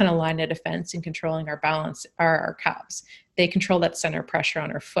first kind of line of defense in controlling our balance, are our calves. They control that center pressure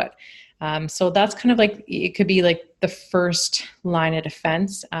on our foot. So that's kind of like, it could be like the first line of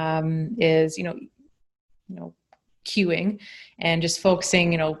defense is, cueing and just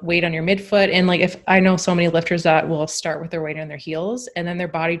focusing, weight on your midfoot. And like, if I know so many lifters that will start with their weight on their heels, and then their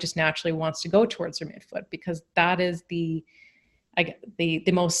body just naturally wants to go towards their midfoot, because that is the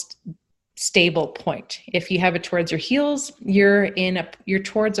most stable point. If you have it towards your heels, you're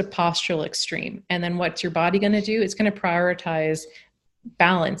towards a postural extreme. And then what's your body going to do? It's going to prioritize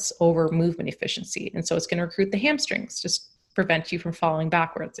balance over movement efficiency. And so it's going to recruit the hamstrings. Just prevent you from falling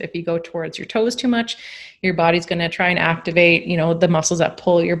backwards. If you go towards your toes too much, your body's going to try and activate, the muscles that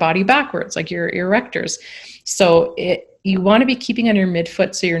pull your body backwards, like your erectors. So you want to be keeping on your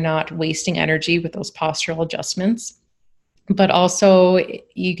midfoot so you're not wasting energy with those postural adjustments. But also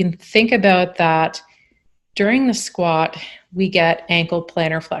you can think about that during the squat, we get ankle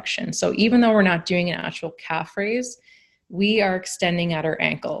plantar flexion. So even though we're not doing an actual calf raise, we are extending at our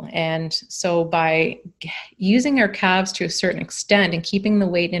ankle. And so by using our calves to a certain extent and keeping the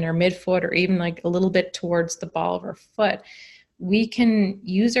weight in our midfoot or even like a little bit towards the ball of our foot, we can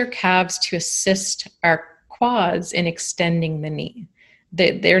use our calves to assist our quads in extending the knee.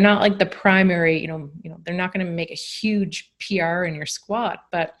 They're not like the primary, they're not going to make a huge PR in your squat,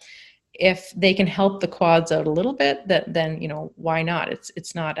 but if they can help the quads out a little bit, then why not?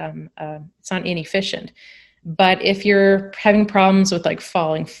 It's not inefficient. But if you're having problems with like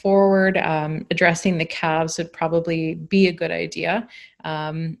falling forward, addressing the calves would probably be a good idea.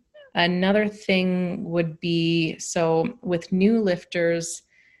 Another thing would be, so with new lifters,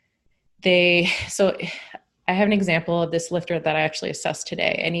 I have an example of this lifter that I actually assessed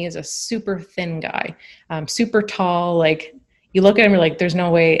today, and he is a super thin guy, super tall. Like you look at him, you're like, there's no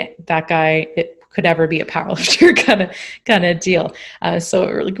way that guy could ever be a powerlifter kind of deal. So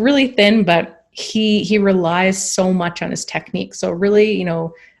like really thin, but he relies so much on his technique. So really,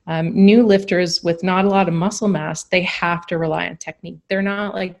 new lifters with not a lot of muscle mass, they have to rely on technique. They're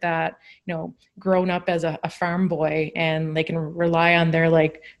not like that, grown up as a farm boy and they can rely on their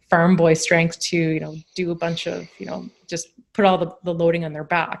like farm boy strength to, do a bunch of, just put all the loading on their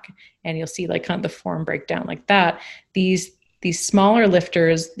back, and you'll see like kind of the form breakdown like that. These smaller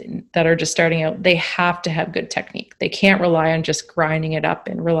lifters that are just starting out, they have to have good technique. They can't rely on just grinding it up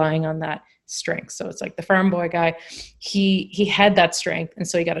and relying on that strength. So it's like the farm boy guy, he had that strength, and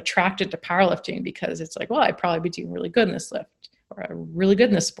so he got attracted to powerlifting because it's like, well, I'd probably be doing really good in this lift or really good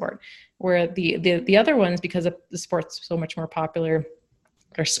in this sport. Where the other ones, because the sport's so much more popular,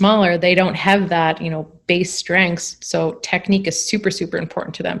 they're smaller, they don't have that, base strengths. So technique is super, super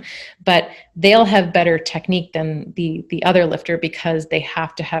important to them, but they'll have better technique than the other lifter because they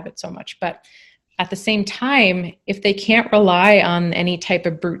have to have it so much. But at the same time, if they can't rely on any type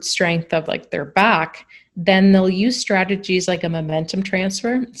of brute strength of like their back, then they'll use strategies like a momentum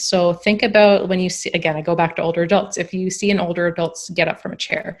transfer. So think about when you see, again, I go back to older adults. If you see an older adult get up from a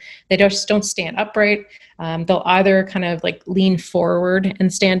chair, they just don't stand upright. They'll either kind of like lean forward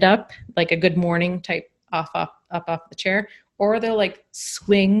and stand up, like a good morning type up off the chair, or they'll like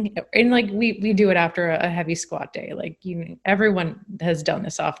swing. And like we do it after a heavy squat day. Like everyone has done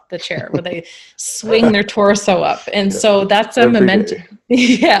this off the chair where they swing their torso up. And so that's a momentum.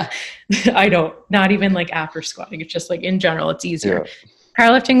 Yeah. I don't, not even like after squatting. It's just like in general, it's easier. Yeah.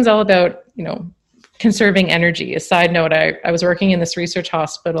 Powerlifting is all about, conserving energy. A side note, I was working in this research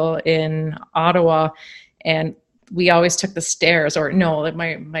hospital in Ottawa, and we always took the stairs, or no,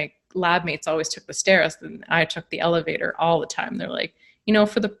 my lab mates always took the stairs, and I took the elevator all the time. They're like,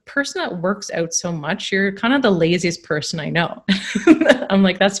 for the person that works out so much, you're kind of the laziest person I know. I'm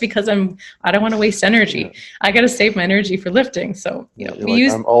like, that's because I don't want to waste energy. Yeah. I got to save my energy for lifting. So,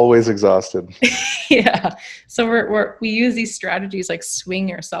 I'm always exhausted. Yeah. So we use these strategies like swing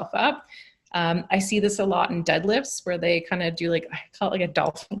yourself up. I see this a lot in deadlifts where they kind of do like, I call it like a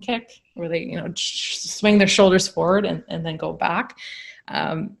dolphin kick, where they, swing their shoulders forward and then go back.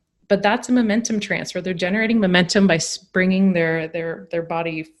 But that's a momentum transfer. They're generating momentum by bringing their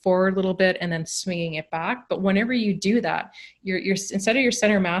body forward a little bit and then swinging it back. But whenever you do that, you're instead of your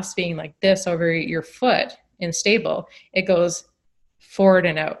center mass being like this over your foot in stable, it goes forward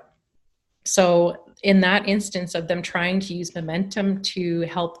and out. So in that instance of them trying to use momentum to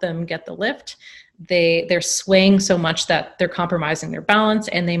help them get the lift, they're swaying so much that they're compromising their balance,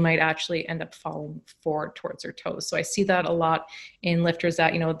 and they might actually end up falling forward towards their toes. So I see that a lot in lifters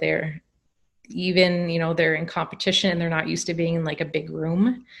that, they're in competition and they're not used to being in like a big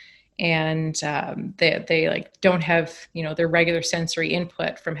room, and they like don't have, their regular sensory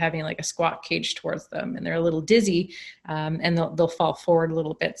input from having like a squat cage towards them, and they're a little dizzy, and they'll fall forward a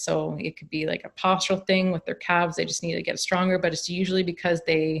little bit. So it could be like a postural thing with their calves. They just need to get stronger, but it's usually because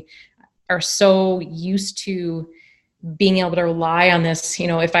they are so used to being able to rely on this.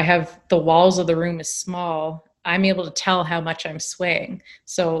 If I have the walls of the room is small, I'm able to tell how much I'm swaying.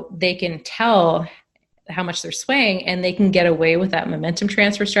 So they can tell how much they're swaying, and they can get away with that momentum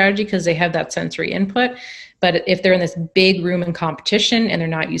transfer strategy because they have that sensory input. But if they're in this big room in competition and they're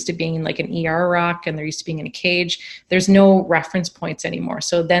not used to being in like an ER rock and they're used to being in a cage, there's no reference points anymore.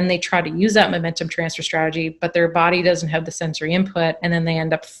 So then they try to use that momentum transfer strategy, but their body doesn't have the sensory input, and then they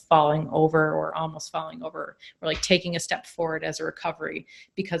end up falling over or almost falling over, or like taking a step forward as a recovery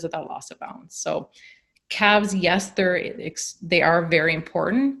because of that loss of balance. So calves, yes, they are very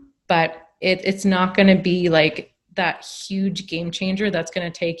important, but it's not going to be like that huge game changer that's going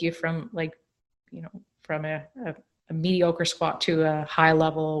to take you from like, you know, from a mediocre squat to a high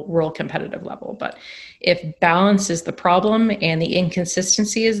level world competitive level. But if balance is the problem and the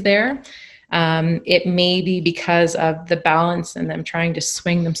inconsistency is there, it may be because of the balance and them trying to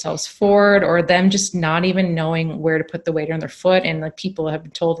swing themselves forward, or them just not even knowing where to put the weight on their foot. And like people have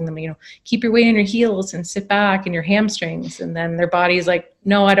been told them, you know, keep your weight on your heels and sit back and your hamstrings. And then their body's like,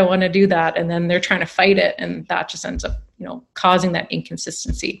 no, I don't want to do that. And then they're trying to fight it. And that just ends up, you know, causing that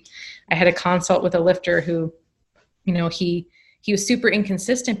inconsistency. I had a consult with a lifter who, you know, he was super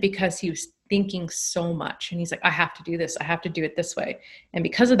inconsistent because he was thinking so much, and he's like, I have to do this, I have to do it this way. And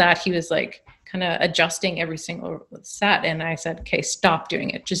because of that, he was like kind of adjusting every single set. And I said, okay, stop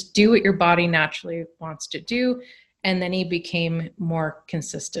doing it, just do what your body naturally wants to do. And then he became more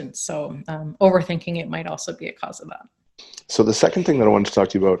consistent. So overthinking it might also be a cause of that. So the second thing that I wanted to talk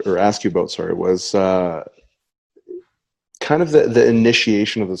to you about, or ask you about, sorry, was kind of the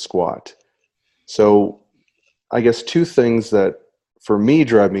initiation of the squat. So I guess two things that for me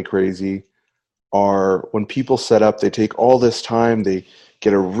drive me crazy are when people set up, they take all this time, they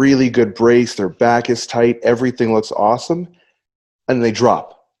get a really good brace, their back is tight, everything looks awesome, and they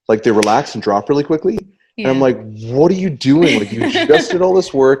drop. Like they relax and drop really quickly. Yeah. And I'm like, what are you doing? Like you just did all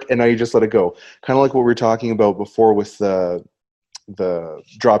this work and now you just let it go. Kind of like what we were talking about before with the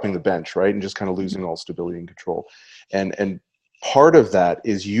dropping the bench, right? And just kind of losing all stability and control. And part of that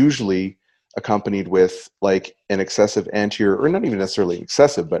is usually accompanied with like an excessive anterior, or not even necessarily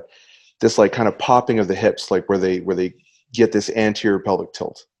excessive, but this like kind of popping of the hips, like where they get this anterior pelvic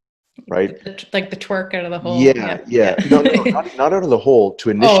tilt, right? Like the twerk out of the hole. Yeah. No, not out of the hole,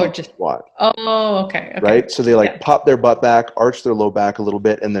 to initiate the squat. Okay. Right? So they like pop their butt back, arch their low back a little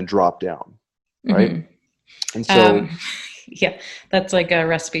bit, and then drop down, right? Mm-hmm. And so... yeah, that's like a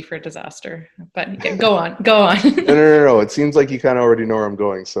recipe for disaster. But yeah, go on. No. It seems like you kind of already know where I'm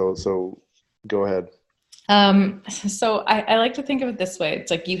going. So go ahead. So I like to think of it this way.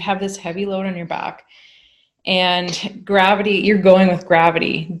 It's like you have this heavy load on your back, and gravity, you're going with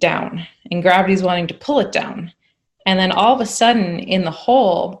gravity down, and gravity's wanting to pull it down. And then all of a sudden in the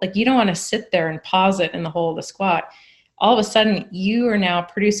hole, like you don't want to sit there and pause it in the hole of the squat. All of a sudden you are now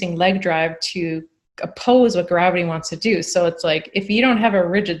producing leg drive to oppose what gravity wants to do. So it's like, if you don't have a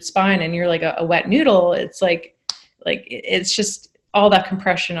rigid spine and you're like a wet noodle, it's like it's just all that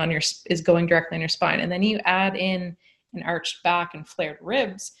compression on is going directly on your spine. And then you add in an arched back and flared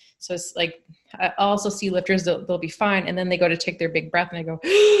ribs. So it's like, I also see lifters, they'll be fine. And then they go to take their big breath and they go,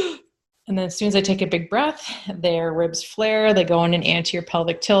 and then as soon as they take a big breath, their ribs flare, they go in an anterior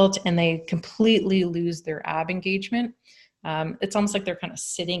pelvic tilt, and they completely lose their ab engagement. It's almost like they're kind of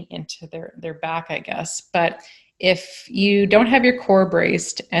sitting into their back, I guess. But if you don't have your core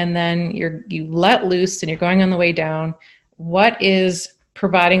braced and then you let loose and you're going on the way down, what is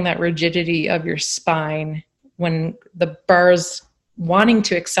providing that rigidity of your spine when the bar's wanting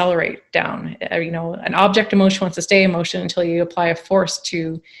to accelerate down? You know, an object in motion wants to stay in motion until you apply a force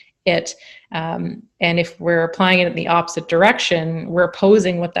to it. And if we're applying it in the opposite direction, we're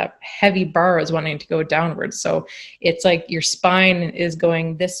opposing what that heavy bar is wanting to go downwards. So it's like your spine is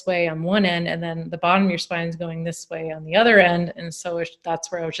going this way on one end, and then the bottom of your spine is going this way on the other end. And so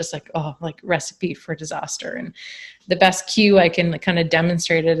that's where I was just like, oh, like recipe for disaster. And the best cue I can kind of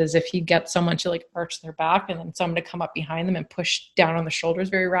demonstrate it is if you get someone to like arch their back and then someone to come up behind them and push down on the shoulders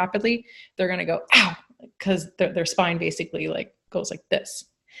very rapidly, they're going to go, ow, because their spine basically like goes like this.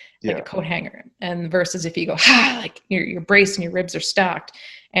 Like a coat hanger. And versus if you go, like you're braced and your ribs are stacked,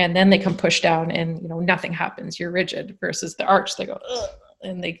 and then they come push down and, you know, nothing happens. You're rigid. Versus the arch, they go, ugh,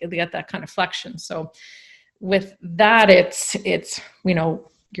 and they get that kind of flexion. So with that, it's, you know,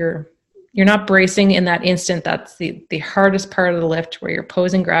 you're not bracing in that instant. That's the hardest part of the lift, where you're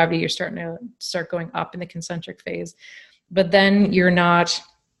opposing gravity. You're starting to start going up in the concentric phase, but then you're not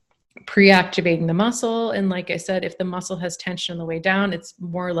pre-activating the muscle. And like I said, if the muscle has tension on the way down, it's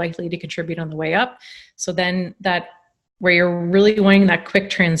more likely to contribute on the way up. So then that, where you're really wanting that quick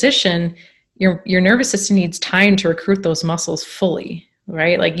transition, your nervous system needs time to recruit those muscles fully.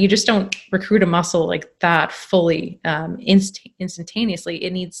 right? Like you just don't recruit a muscle like that fully instantaneously.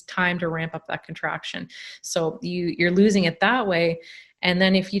 It needs time to ramp up that contraction. So you're losing it that way. And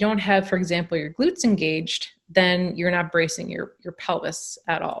then if you don't have, for example, your glutes engaged, then you're not bracing your pelvis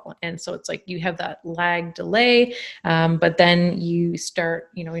at all. And so it's like you have that lag delay, but then you start,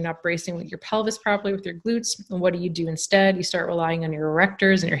 you're not bracing with your pelvis properly with your glutes. And what do you do instead? You start relying on your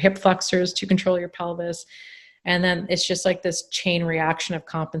erectors and your hip flexors to control your pelvis. And then it's just like this chain reaction of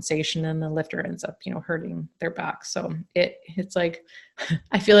compensation, and the lifter ends up, hurting their back. So it's like,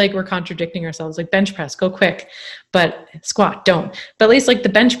 I feel like we're contradicting ourselves. Like bench press, go quick, but squat, don't. But at least like the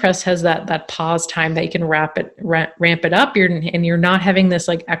bench press has that pause time that you can ramp it up. And you're not having this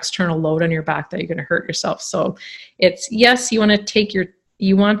like external load on your back that you're going to hurt yourself. So it's, yes, you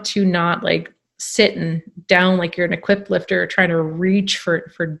want to not like sitting down like you're an equipped lifter trying to reach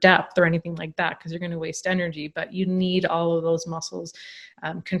for depth or anything like that, because you're going to waste energy. But you need all of those muscles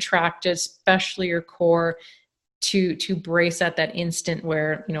contracted, especially your core, to brace at that instant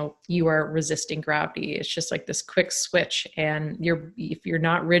where you are resisting gravity. It's just like this quick switch, and if you're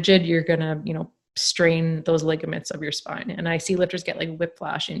not rigid, you're gonna strain those ligaments of your spine. And I see lifters get like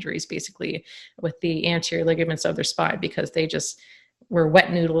whiplash injuries basically with the anterior ligaments of their spine because they just were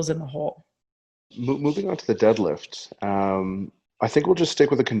wet noodles in the hole. Moving on to the deadlift, I think we'll just stick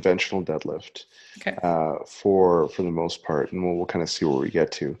with a conventional deadlift. Okay. For the most part, and we'll kind of see where we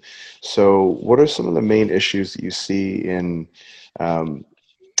get to. So what are some of the main issues that you see in the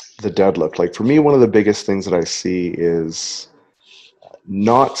deadlift? Like for me, one of the biggest things that I see is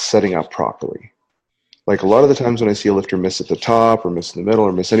not setting up properly. Like a lot of the times when I see a lifter miss at the top or miss in the middle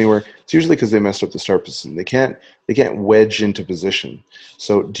or miss anywhere, it's usually because they messed up the start position. They can't wedge into position.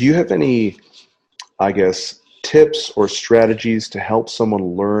 So do you have any, I guess, tips or strategies to help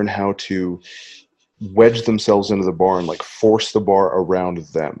someone learn how to wedge themselves into the bar and like force the bar around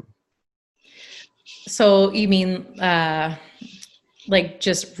them? So you mean like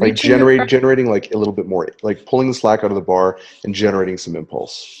just like reaching generating like a little bit more, like pulling the slack out of the bar and generating some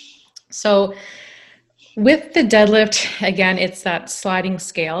impulse? So with the deadlift, again, it's that sliding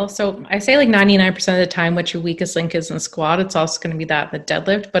scale. So I say like 99% of the time, what your weakest link is in squat, it's also going to be that in the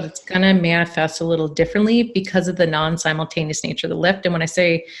deadlift, but it's going to manifest a little differently because of the non-simultaneous nature of the lift. And when I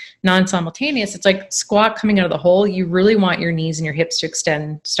say non-simultaneous, it's like squat coming out of the hole. You really want your knees and your hips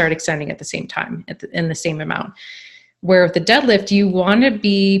to start extending at the same time, in the same amount. Where with the deadlift, you want to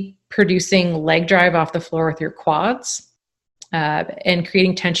be producing leg drive off the floor with your quads. And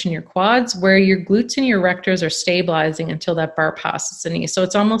creating tension in your quads, where your glutes and your erectors are stabilizing until that bar passes the knee. So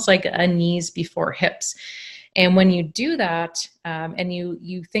it's almost like a knees before hips. And when you do that, and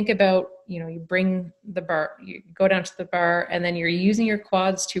you think about, you bring the bar, you go down to the bar, and then you're using your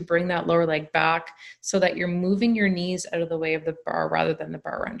quads to bring that lower leg back so that you're moving your knees out of the way of the bar rather than the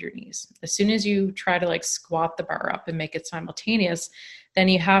bar around your knees. As soon as you try to like squat the bar up and make it simultaneous, then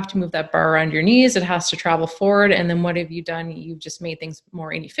you have to move that bar around your knees. It has to travel forward. And then what have you done? You've just made things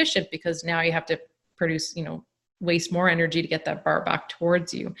more inefficient because now you have to produce, waste more energy to get that bar back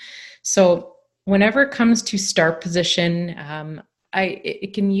towards you. So whenever it comes to start position,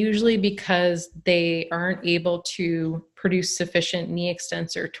 it can usually because they aren't able to produce sufficient knee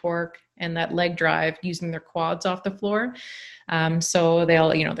extensor torque and that leg drive using their quads off the floor. So they'll,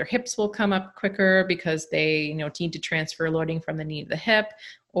 their hips will come up quicker because they, need to transfer loading from the knee to the hip,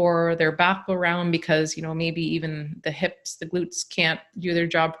 or their back will round because, maybe even the hips, the glutes can't do their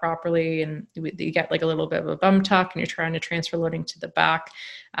job properly. And you get like a little bit of a bum tuck and you're trying to transfer loading to the back.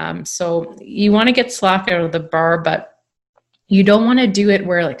 So you want to get slack out of the bar, but you don't want to do it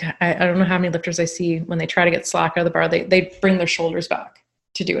where like, I don't know how many lifters I see when they try to get slack out of the bar, they bring their shoulders back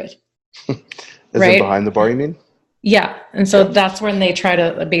to do it. Right? Behind the bar, you mean? Yeah. And so that's when they try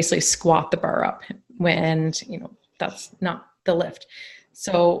to basically squat the bar up when, that's not the lift.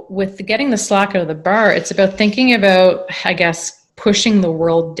 So with getting the slack out of the bar, it's about thinking about, I guess, pushing the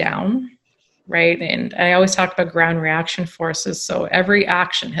world down, right? And I always talk about ground reaction forces. So every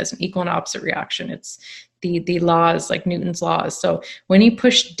action has an equal and opposite reaction. It's the laws, like Newton's laws. So when you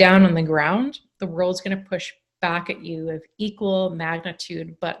push down on the ground, the world's going to push back at you of equal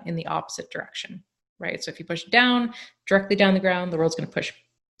magnitude, but in the opposite direction. Right? So if you push down, directly down the ground, the world's going to push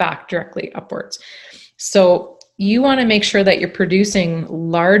back directly upwards. So you want to make sure that you're producing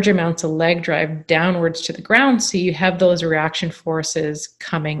large amounts of leg drive downwards to the ground so you have those reaction forces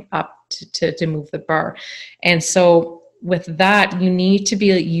coming up to move the bar. And so with that, you need to be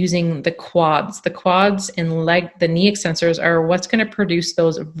using the quads. The quads and the knee extensors are what's going to produce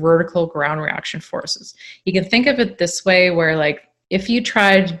those vertical ground reaction forces. You can think of it this way, where like if you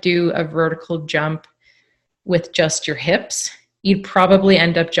try to do a vertical jump with just your hips, you'd probably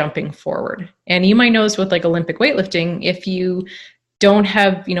end up jumping forward. And you might notice with like Olympic weightlifting, if you don't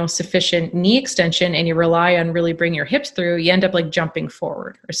have, sufficient knee extension and you rely on really bringing your hips through, you end up like jumping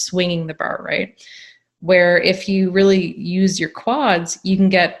forward or swinging the bar, right? Where if you really use your quads, you can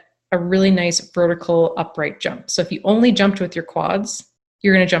get a really nice vertical upright jump. So if you only jumped with your quads,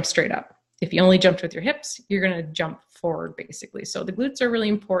 you're going to jump straight up. If you only jumped with your hips, you're going to jump forward basically. So the glutes are really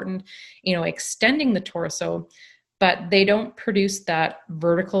important, extending the torso, but they don't produce that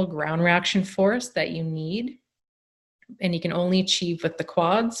vertical ground reaction force that you need. And you can only achieve with the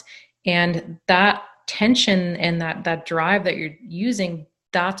quads. And that tension and that drive that you're using,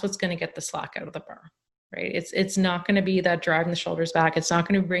 that's what's going to get the slack out of the bar, right? It's not going to be that driving the shoulders back. It's not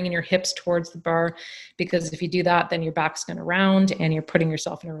going to be bringing your hips towards the bar, because if you do that, then your back's going to round and you're putting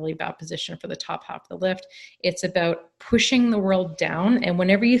yourself in a really bad position for the top half of the lift. It's about pushing the world down. And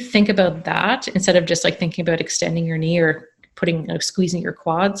whenever you think about that, instead of just like thinking about extending your knee or squeezing your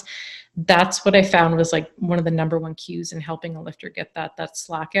quads, that's what I found was like one of the number one cues in helping a lifter get that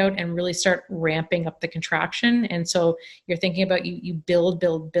slack out and really start ramping up the contraction. And so you're thinking about you build,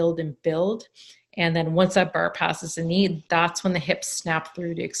 and build. And then once that bar passes the knee, that's when the hips snap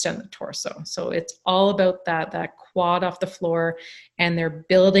through to extend the torso. So it's all about that quad off the floor, and they're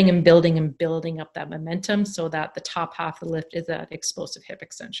building and building and building up that momentum so that the top half of the lift is that explosive hip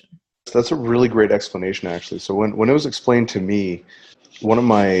extension. That's a really great explanation, actually. So when it was explained to me, one of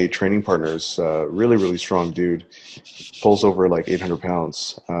my training partners, really, really strong dude, pulls over like 800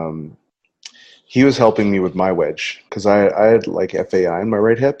 pounds. He was helping me with my wedge because I had like FAI in my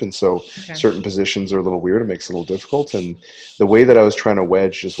right hip. And so certain positions are a little weird. It makes it a little difficult. And the way that I was trying to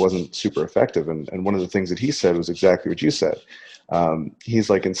wedge just wasn't super effective. And one of the things that he said was exactly what you said.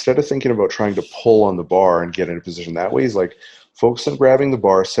 He's like, instead of thinking about trying to pull on the bar and get in a position that way, he's like, focus on grabbing the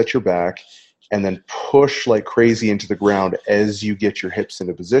bar, set your back, and then push like crazy into the ground as you get your hips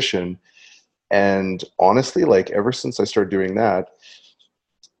into position. And honestly, like ever since I started doing that,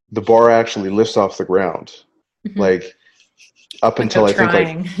 the bar actually lifts off the ground. Mm-hmm. Like up until I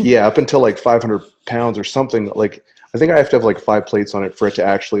think up until like 500 pounds or something. Like I think I have to have like 5 plates on it for it to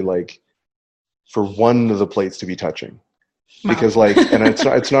actually for one of the plates to be touching. Wow. Because and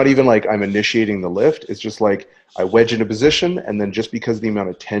it's not even like I'm initiating the lift. It's just like I wedge into position, and then just because of the amount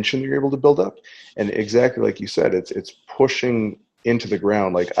of tension you're able to build up, and exactly like you said, it's pushing into the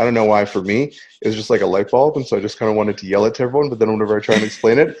ground. Like, I don't know why for me, it was just like a light bulb. And so I just kind of wanted to yell it to everyone, but then whenever I try and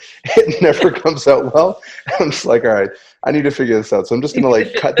explain it, it never comes out well. I'm just like, all right, I need to figure this out. So I'm just going to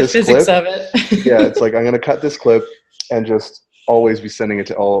like cut this clip. The physics of it. Yeah. It's like, I'm going to cut this clip and just always be sending it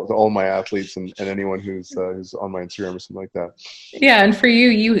to all my athletes and anyone who's on my Instagram or something like that. Yeah. And for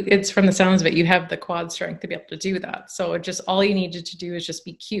you, it's from the sounds of it, you have the quad strength to be able to do that. So just all you needed to do is just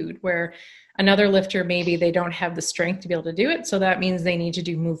be cued, where another lifter, maybe they don't have the strength to be able to do it. So that means they need to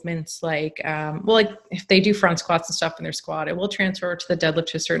do movements like if they do front squats and stuff in their squat, it will transfer to the deadlift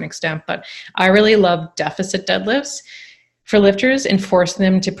to a certain extent. But I really love deficit deadlifts for lifters and force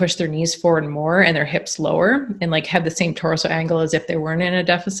them to push their knees forward more and their hips lower and like have the same torso angle as if they weren't in a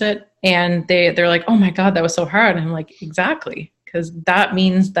deficit. And they're like, oh my God, that was so hard. And I'm like, exactly. Because that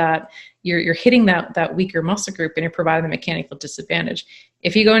means that you're hitting that weaker muscle group and you're providing the mechanical disadvantage.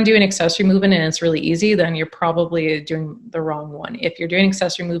 If you go and do an accessory movement and it's really easy, then you're probably doing the wrong one. If you're doing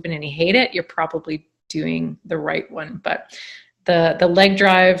accessory movement and you hate it, you're probably doing the right one. But the leg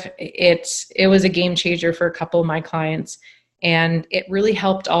drive, it was a game changer for a couple of my clients. And it really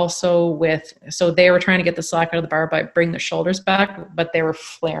helped also so they were trying to get the slack out of the bar by bringing their shoulders back, but they were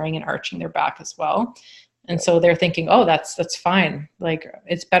flaring and arching their back as well. And so they're thinking, oh, that's fine. Like,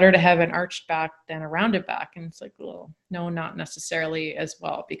 it's better to have an arched back than a rounded back. And it's like, well, no, not necessarily as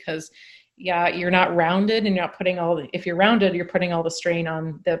well, because you're not rounded and you're not putting if you're rounded, you're putting all the strain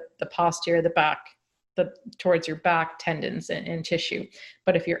on the posterior, the back, towards your back tendons and tissue.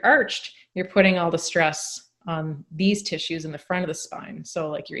 But if you're arched, you're putting all the stress on these tissues in the front of the spine. So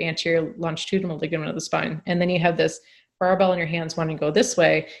like your anterior longitudinal ligament of the spine. And then you have this barbell in your hands wanting to go this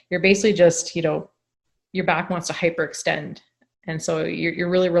way. You're basically just, your back wants to hyperextend. And so you're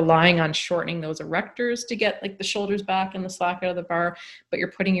really relying on shortening those erectors to get like the shoulders back and the slack out of the bar, but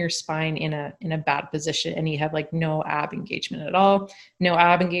you're putting your spine in a bad position and you have like no ab engagement at all. No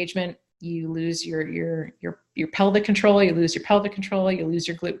ab engagement, you lose your pelvic control, you lose your pelvic control, you lose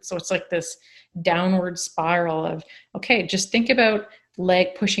your glutes. So it's like this downward spiral of, okay, just think about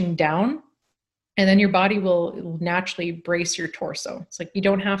leg pushing down and then your body will naturally brace your torso. It's like, you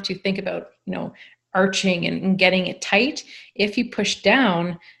don't have to think about, arching and getting it tight. If you push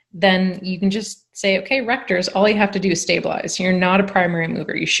down, then you can just say, okay, rectors, all you have to do is stabilize. You're not a primary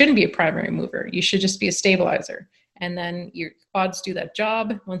mover. You shouldn't be a primary mover. You should just be a stabilizer. and then your quads do that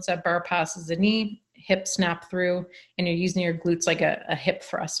job. Once that bar passes the knee, hips snap through, and you're using your glutes like a hip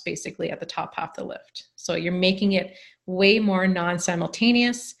thrust basically at the top half of the lift. So you're making it way more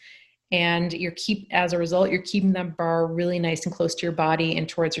non-simultaneous, and as a result, you're keeping that bar really nice and close to your body and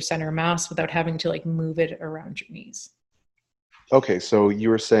towards your center of mass without having to like move it around your knees. Okay, so you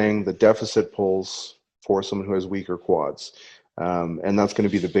were saying the deficit pulls for someone who has weaker quads, and that's going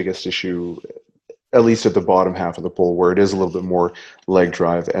to be the biggest issue, at least at the bottom half of the pull, where it is a little bit more leg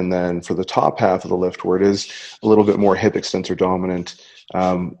drive. And then for the top half of the lift, where it is a little bit more hip extensor dominant,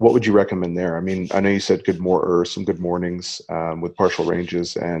 what would you recommend there? I mean, I know you said some good mornings with partial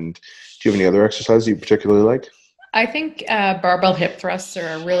ranges. And do you have any other exercises you particularly like? I think barbell hip thrusts are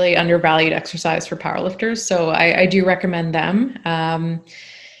a really undervalued exercise for powerlifters. So I do recommend them.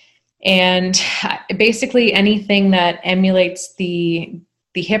 And basically anything that emulates the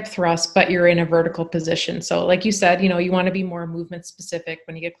hip thrust, but you're in a vertical position. So like you said, you want to be more movement specific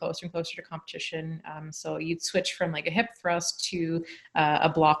when you get closer and closer to competition. So you'd switch from like a hip thrust to a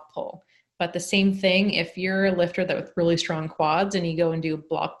block pull. But the same thing, if you're a lifter that with really strong quads and you go and do a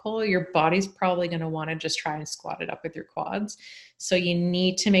block pull, your body's probably going to want to just try and squat it up with your quads. So you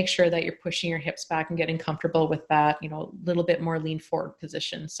need to make sure that you're pushing your hips back and getting comfortable with that, a little bit more lean forward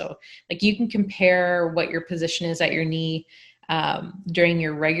position. So like you can compare what your position is at your knee during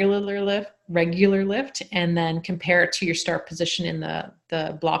your regular lift, and then compare it to your start position in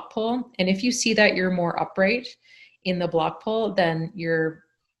the block pull. And if you see that you're more upright in the block pull, then you're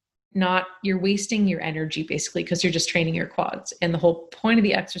wasting your energy basically, because you're just training your quads. And the whole point of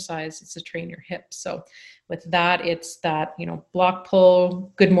the exercise is to train your hips. So with that, it's that, block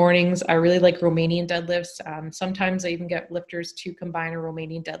pull, good mornings. I really like Romanian deadlifts. Sometimes I even get lifters to combine a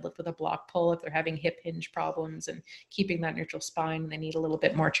Romanian deadlift with a block pull if they're having hip hinge problems and keeping that neutral spine, and they need a little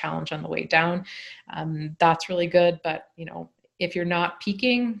bit more challenge on the way down. That's really good. But, if you're not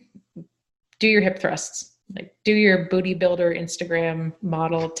peaking, do your hip thrusts. Like do your booty builder Instagram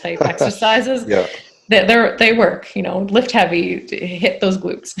model type exercises. Yeah. They work, lift heavy, hit those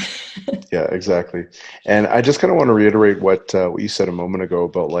glutes. Yeah, exactly. And I just kind of want to reiterate what you said a moment ago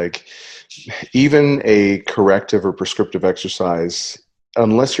about like even a corrective or prescriptive exercise,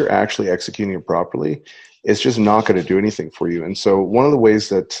 unless you're actually executing it properly, it's just not going to do anything for you. And so one of the ways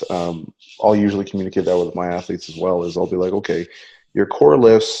that I'll usually communicate that with my athletes as well is I'll be like, okay, your core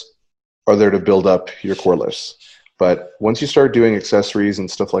lifts are there to build up your core lifts. But once you start doing accessories and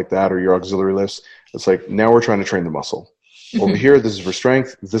stuff like that, or your auxiliary lifts, it's like, now we're trying to train the muscle. Mm-hmm. Over here, this is for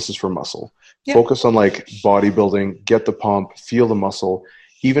strength. This is for muscle. Yep. Focus on like bodybuilding, get the pump, feel the muscle.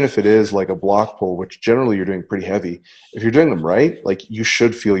 Even if it is like a block pull, which generally you're doing pretty heavy, if you're doing them right, like you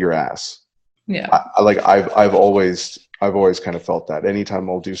should feel your ass. Yeah. I've always kind of felt that. Anytime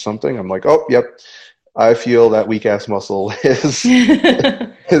I'll do something, I'm like, oh, yep, I feel that weak ass muscle is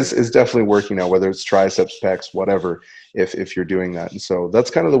is definitely working now, whether it's triceps, pecs, whatever, if you're doing that. And so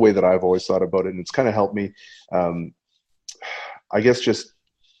that's kind of the way that I've always thought about it. And it's kind of helped me, I guess, just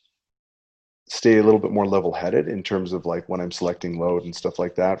stay a little bit more level-headed in terms of like when I'm selecting load and stuff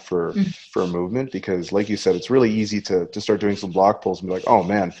like that for a movement, because like you said, it's really easy to start doing some block pulls and be like, oh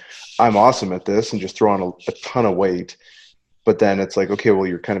man, I'm awesome at this, and just throw on a ton of weight. But then it's like, okay, well,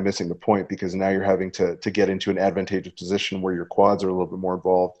 you're kind of missing the point, because now you're having to get into an advantageous position where your quads are a little bit more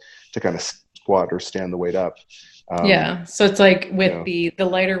involved to kind of squat or stand the weight up. Yeah. So it's like with the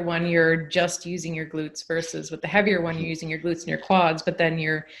lighter one, you're just using your glutes, versus with the heavier one, you're using your glutes and your quads, but then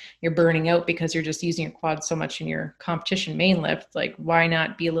you're burning out because you're just using your quads so much in your competition main lift. Like, why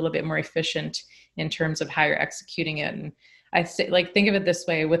not be a little bit more efficient in terms of how you're executing it? And I say, like, think of it this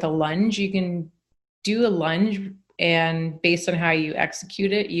way: with a lunge, you can do a lunge, and based on how you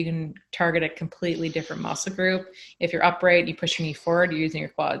execute it, you can target a completely different muscle group. If you're upright, you push your knee forward, you're using your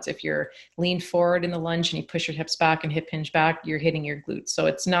quads. If you're lean forward in the lunge and you push your hips back and hip hinge back, you're hitting your glutes. So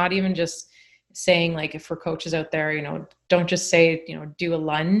it's not even just saying, like, if for coaches out there, don't just say, do a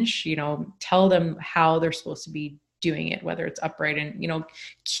lunge, tell them how they're supposed to be doing it, whether it's upright, and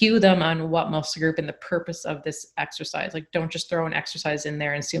cue them on what muscle group and the purpose of this exercise. Like, don't just throw an exercise in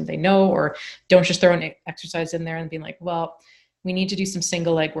there and assume they know, or don't just throw an exercise in there and be like, well, we need to do some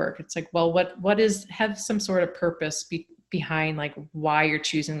single leg work. It's like, well, have some sort of purpose behind like why you're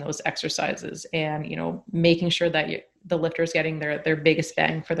choosing those exercises, and making sure that the lifter is getting their biggest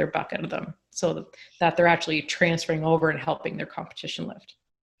bang for their buck out of them, so that they're actually transferring over and helping their competition lift.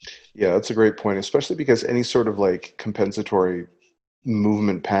 Yeah, that's a great point, especially because any sort of like compensatory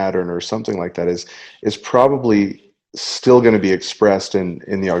movement pattern or something like that is probably still going to be expressed in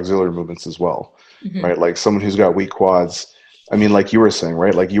the auxiliary movements as well, right? Like someone who's got weak quads, I mean, like you were saying,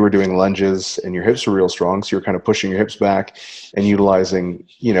 right? Like you were doing lunges and your hips were real strong. So you're kind of pushing your hips back and utilizing,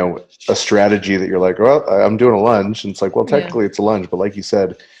 a strategy that you're like, well, I'm doing a lunge. And it's like, well, Yeah. technically it's a lunge, but like you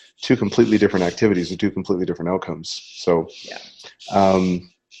said, two completely different activities and two completely different outcomes. So, Yeah.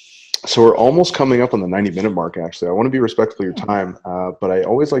 um, so we're almost coming up on the 90-minute mark, actually. I want to be respectful of your time, but I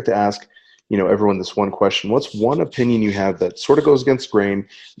always like to ask, everyone this one question. What's one opinion you have that sort of goes against grain,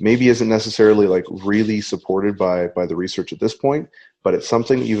 maybe isn't necessarily like really supported by the research at this point, but it's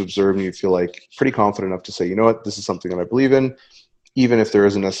something that you've observed and you feel like pretty confident enough to say, you know what, this is something that I believe in, even if there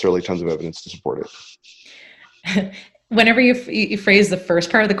isn't necessarily tons of evidence to support Yeah. Whenever you phrase the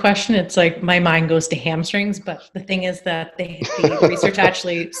first part of the question, it's like my mind goes to hamstrings. But the thing is that the research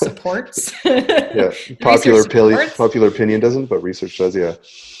actually supports. it. Yeah, The research supports. popular opinion doesn't, but research does, yeah.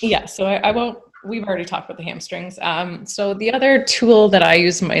 Yeah, so I won't. We've already talked about the hamstrings. So the other tool that I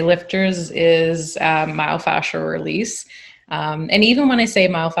use in my lifters is myofascial release. And even when I say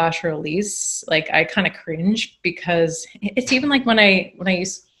myofascial release, like I kind of cringe because it's even like when I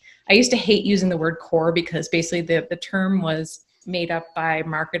used to hate using the word core because basically the term was made up by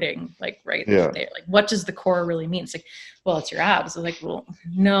marketing, like right Yeah. there. Like, what does the core really mean? It's like, well, it's your abs. It's like, well,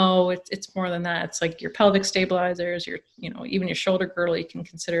 no, it's more than that. It's like your pelvic stabilizers, even your shoulder girdle you can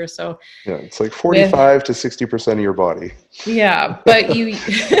consider. So Yeah, it's like with 45 to 60% of your body. yeah, but you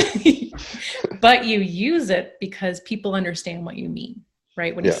but you use it because people understand what you mean,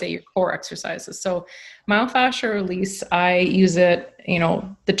 right? When you Yeah. say your core exercises. So myofascial release, I use it,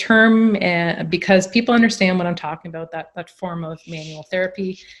 the term because people understand what I'm talking about, that form of manual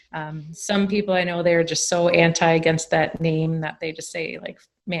therapy. Some people I know, they're just so anti against that name that they just say like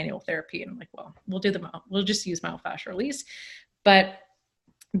manual therapy. And I'm like, well, we'll just use myofascial release. But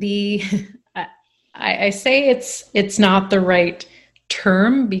the I say it's not the right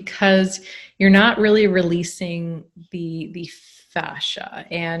term because you're not really releasing the fascia,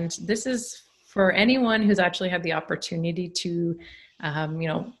 and this is for anyone who's actually had the opportunity to,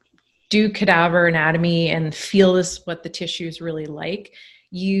 do cadaver anatomy and feel this what the tissue is really like.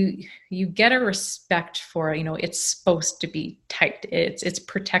 You get a respect for, it's supposed to be tight. It's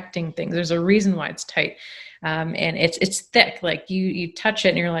protecting things. There's a reason why it's tight. And it's thick. Like you touch it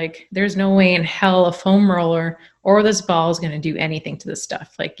and you're like, there's no way in hell a foam roller or this ball is going to do anything to this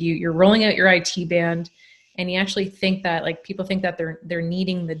stuff. Like you're rolling out your IT band, and you actually think that, like, people think that they're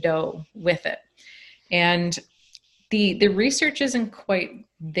kneading the dough with it, and the research isn't quite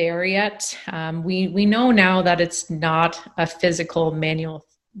there yet. We know now that it's not a physical manual,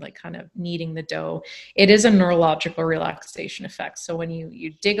 like kind of kneading the dough. It is a neurological relaxation effect. So when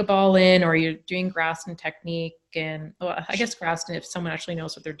you dig a ball in, or you're doing Graston technique, and well, I guess Graston, if someone actually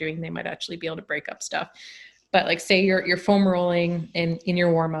knows what they're doing, they might actually be able to break up stuff. But like, say you're foam rolling in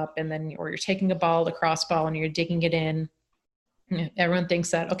your warm up, and then, or you're taking a ball, the cross ball, and you're digging it in. Everyone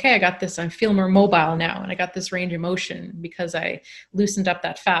thinks that, okay, I got this, I feel more mobile now, and I got this range of motion because I loosened up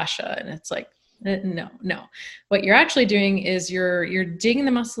that fascia. And it's like, no. What you're actually doing is you're digging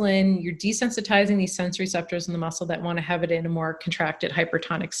the muscle in, you're desensitizing these sensory receptors in the muscle that want to have it in a more contracted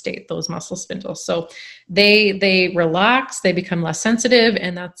hypertonic state, those muscle spindles. So they relax, they become less sensitive,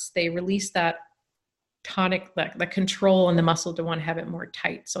 and they release that tonic, the control in the muscle to want to have it more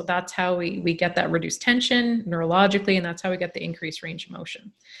tight. So that's how we get that reduced tension neurologically, and that's how we get the increased range of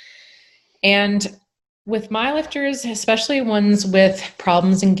motion. And with my lifters, especially ones with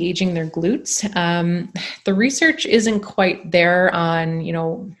problems engaging their glutes, the research isn't quite there on,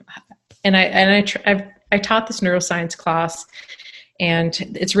 and I taught this neuroscience class, and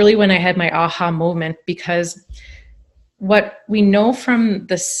it's really when I had my aha moment, because what we know from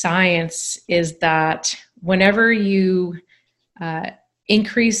the science is that whenever you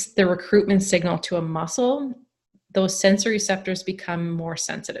increase the recruitment signal to a muscle, those sensory receptors become more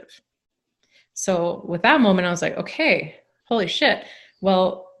sensitive. So with that moment, I was like, okay, holy shit.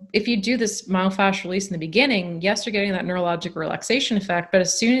 Well, if you do this myofascial release in the beginning, yes, you're getting that neurologic relaxation effect, but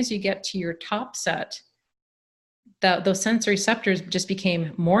as soon as you get to your top set, those sensory receptors just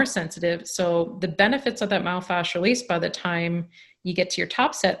became more sensitive. So the benefits of that myofascial release, by the time you get to your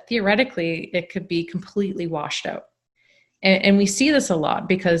top set, theoretically, it could be completely washed out. And we see this a lot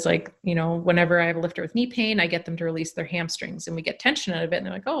because, like, whenever I have a lifter with knee pain, I get them to release their hamstrings, and we get tension out of it, and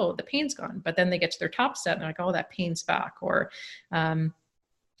they're like, oh, the pain's gone. But then they get to their top set and they're like, oh, that pain's back. Or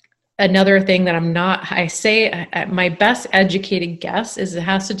another thing that I say my best educated guess is it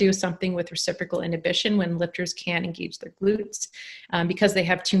has to do with something with reciprocal inhibition when lifters can't engage their glutes because they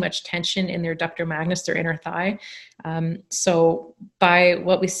have too much tension in their adductor magnus, their inner thigh. So by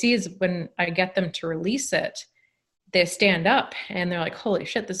what we see is when I get them to release it, they stand up and they're like, holy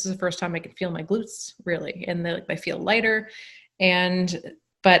shit, this is the first time I can feel my glutes really. And they feel lighter. And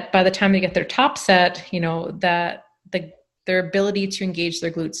but by the time they get their top set, you know, that their ability to engage their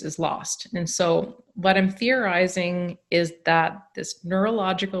glutes is lost. And so what I'm theorizing is that this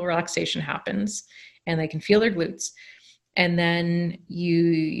neurological relaxation happens and they can feel their glutes. And then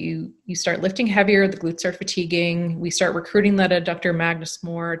you start lifting heavier, the glutes are fatiguing. We start recruiting that adductor magnus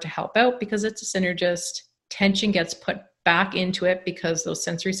more to help out because it's a synergist. Tension gets put back into it because those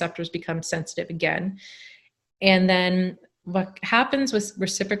sensory receptors become sensitive again. And then what happens with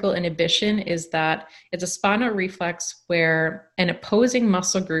reciprocal inhibition is that it's a spinal reflex where an opposing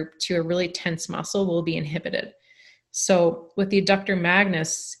muscle group to a really tense muscle will be inhibited. So with the adductor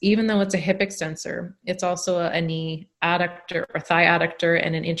magnus, even though it's a hip extensor, it's also a knee adductor or thigh adductor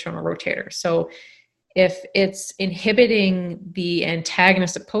and an internal rotator. So if it's inhibiting the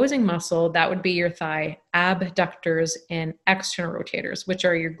antagonist opposing muscle, that would be your thigh abductors and external rotators, which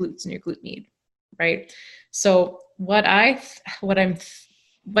are your glutes and your glute med, right? So what has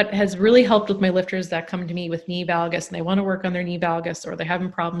really helped with my lifters that come to me with knee valgus and they want to work on their knee valgus, or they're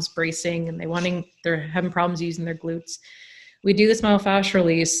having problems bracing and they're having problems using their glutes. We do this myofascial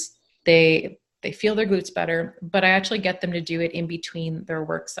release. They feel their glutes better, but I actually get them to do it in between their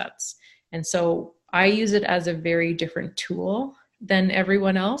work sets. And so I use it as a very different tool than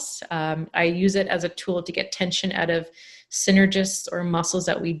everyone else. I use it as a tool to get tension out of synergists or muscles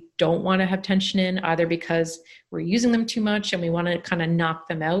that we don't want to have tension in, either because we're using them too much and we want to kind of knock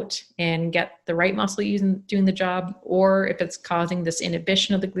them out and get the right muscle doing the job, or if it's causing this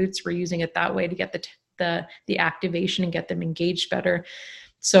inhibition of the glutes, we're using it that way to get the activation and get them engaged better.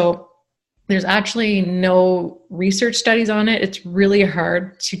 So there's actually no research studies on it. It's really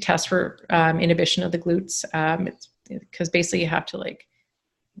hard to test for inhibition of the glutes. It's because basically you have to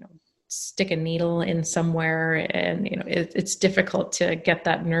stick a needle in somewhere, and it's difficult to get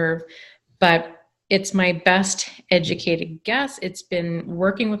that nerve. But it's my best educated guess. It's been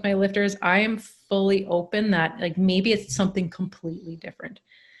working with my lifters. I am fully open that maybe it's something completely different,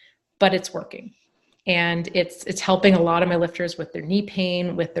 but it's working. And it's helping a lot of my lifters with their knee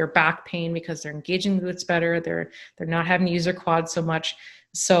pain, with their back pain, because they're engaging the glutes better. They're not having to use their quads so much.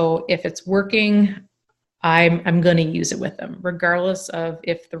 So if it's working, I'm going to use it with them, regardless of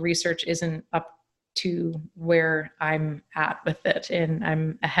if the research isn't up to where I'm at with it and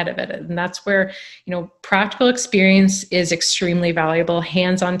I'm ahead of it. And that's where, practical experience is extremely valuable,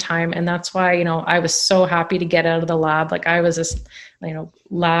 hands-on time. And that's why, I was so happy to get out of the lab. I was this,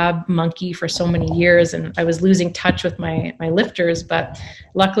 lab monkey for so many years, and I was losing touch with my lifters, but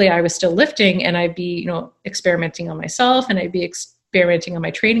luckily I was still lifting, and I'd be, experimenting on myself, and I'd be experimenting on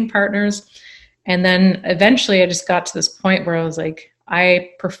my training partners. And then eventually I just got to this point where I was like,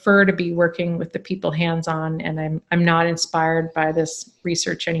 I prefer to be working with the people hands-on, and I'm not inspired by this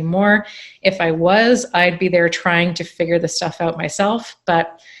research anymore. If I was, I'd be there trying to figure the stuff out myself.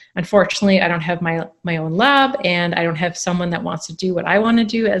 But unfortunately, I don't have my own lab, and I don't have someone that wants to do what I want to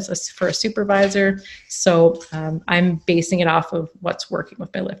do for a supervisor. So I'm basing it off of what's working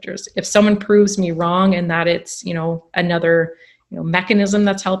with my lifters. If someone proves me wrong and that it's, another, mechanism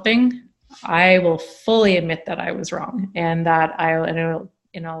that's helping, I will fully admit that I was wrong, and that I'll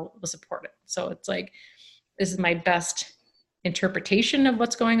support it. So it's this is my best interpretation of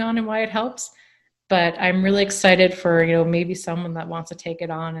what's going on and why it helps. But I'm really excited for, maybe someone that wants to take it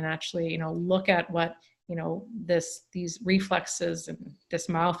on and actually, look at what, these reflexes and this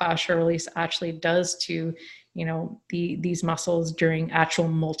myofascial release actually does to, these muscles during actual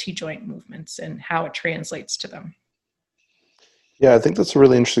multi-joint movements and how it translates to them. Yeah, I think that's a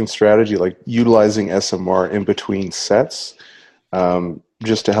really interesting strategy, utilizing SMR in between sets,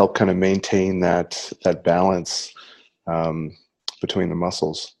 just to help kind of maintain that balance between the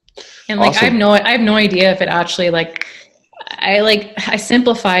muscles. And awesome. I have no idea if it actually I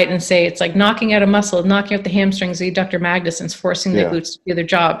simplify it and say it's like knocking out a muscle, knocking out the hamstrings, the adductor magnus, and forcing the glutes to do their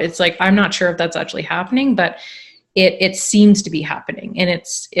job. It's I'm not sure if that's actually happening, but it seems to be happening, and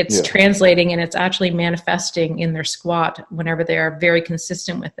it's translating, and it's actually manifesting in their squat whenever they are very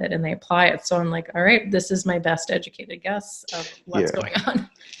consistent with it and they apply it. So I'm like, all right, this is my best educated guess of what's going on.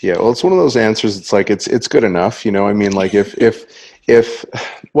 Yeah. Well, it's one of those answers. It's good enough. If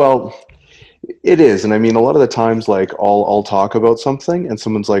well, it is. And I mean, a lot of the times, I'll talk about something and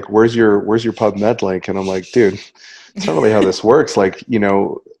someone's like, where's your PubMed link? And I'm like, dude, it's not really how this works.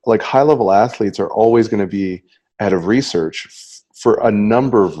 High level athletes are always going to be ahead of research for a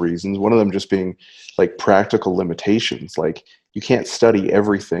number of reasons. One of them just being practical limitations. You can't study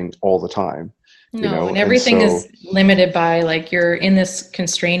everything all the time. No, and everything is limited by you're in this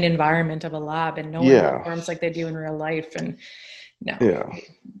constrained environment of a lab, and no one performs like they do in real life. And no. Yeah.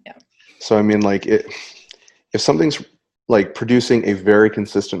 So I mean, if something's like producing a very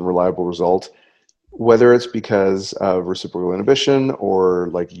consistent, reliable result, whether it's because of reciprocal inhibition or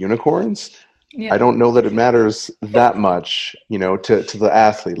like unicorns. I Yeah. don't know that it matters that much, you know, to the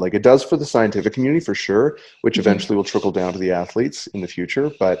athlete. Like it does for the scientific community for sure, which Mhm. eventually will trickle down to the athletes in the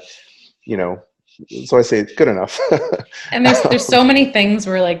future. But, you know, so I say it's good enough. And there's so many things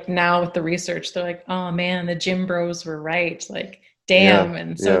where like now with the research, they're like, oh man, the gym bros were right. Like, Yeah, damn.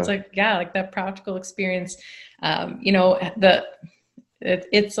 And so it's yeah. like, yeah, like that practical experience. You know,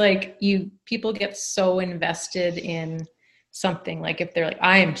 it's like people get so invested in something, like if they're like,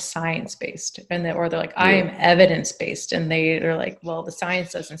 I am science based, or they're like, I Yeah. am evidence based, and they're like, well, the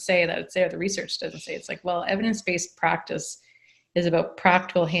science doesn't say that it's there, the research doesn't say. It's like, well, evidence based practice is about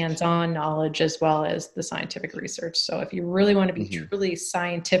practical hands-on knowledge as well as the scientific research. So if you really want to be Hmm. truly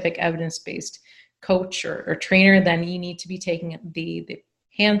scientific evidence-based coach or trainer, then you need to be taking the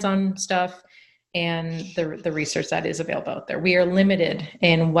hands-on stuff and the research that is available out there. We are limited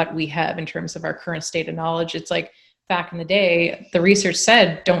in what we have in terms of our current state of knowledge. It's like back in the day, the research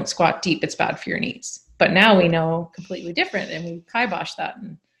said don't squat deep, it's bad for your knees. But now we know completely different, and we kibosh that.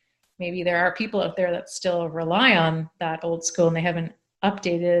 And maybe there are people out there that still rely on that old school and they haven't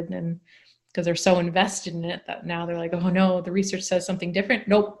updated, and because they're so invested in it that now they're like, oh no, the research says something different.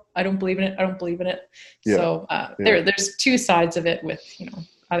 Nope, I don't believe in it. I don't believe in it. Yeah. So Yeah. there's two sides of it with, you know,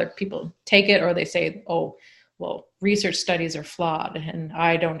 either people take it or they say, oh, well, research studies are flawed and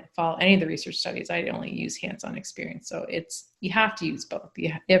I don't follow any of the research studies. I only use hands-on experience. So you have to use both.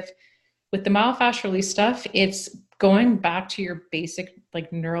 If with the myofascial release stuff, it's going back to your basic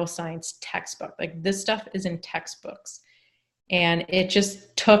like neuroscience textbook. Like this stuff is in textbooks. And it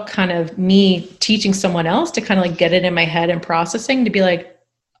just took kind of me teaching someone else to kind of like get it in my head and processing to be like,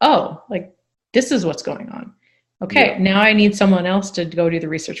 oh, like this is what's going on. Okay, Yeah. now I need someone else to go do the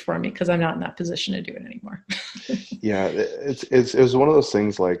research for me because I'm not in that position to do it anymore. Yeah, it was one of those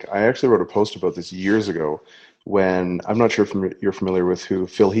things. Like I actually wrote a post about this years ago when I'm not sure if you're familiar with who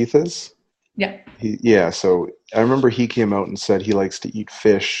Phil Heath is. Yeah. Yeah, so I remember he came out and said he likes to eat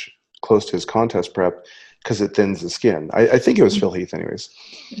fish close to his contest prep because it thins the skin. I think it was Phil Heath, anyways.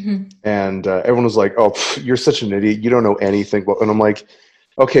 Mm-hmm. And everyone was like, "Oh, you're such an idiot. You don't know anything." And I'm like,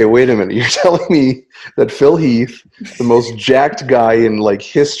 "Okay, wait a minute. You're telling me that Phil Heath, the most jacked guy in like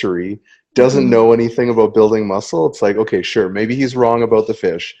history, doesn't Mm-hmm. know anything about building muscle?" It's like, okay, sure, maybe he's wrong about the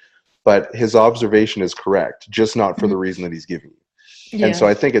fish, but his observation is correct, just not for the reason that he's giving you. And so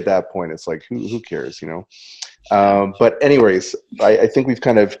Yeah. I think at that point, it's like, who cares, you know? Yeah. But anyways, I think we've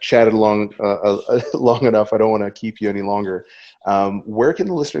kind of chatted long enough. I don't want to keep you any longer. Where can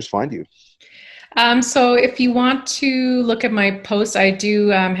the listeners find you? So if you want to look at my posts, I do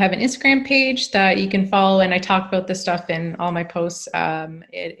have an Instagram page that you can follow, and I talk about this stuff in all my posts.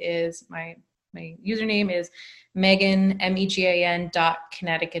 It is my username is Megan MEGAN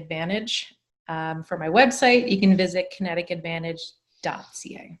 .kinetic advantage. For my website, you can visit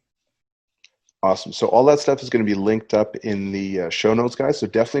kineticadvantage.ca. Awesome. So all that stuff is going to be linked up in the show notes, guys. So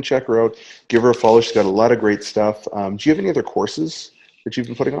definitely check her out. Give her a follow. She's got a lot of great stuff. Do you have any other courses that you've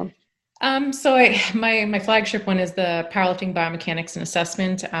been putting on? My flagship one is the powerlifting biomechanics and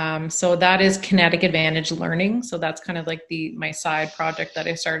assessment. So that is Kinetic Advantage Learning. So that's kind of like my side project that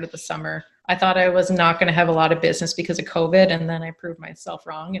I started this summer. I thought I was not going to have a lot of business because of COVID, and then I proved myself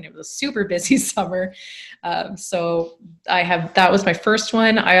wrong, and it was a super busy summer. So that was my first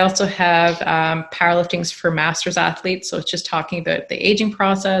one. I also have powerlifting's for masters athletes. So it's just talking about the aging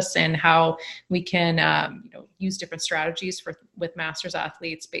process and how we can use different strategies with masters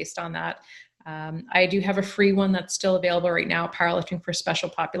athletes based on that. I do have a free one that's still available right now, Powerlifting for Special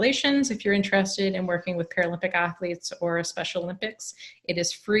Populations. If you're interested in working with Paralympic athletes or Special Olympics, it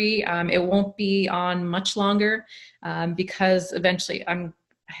is free. It won't be on much longer because eventually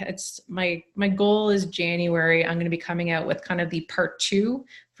my goal is January. I'm going to be coming out with kind of the part 2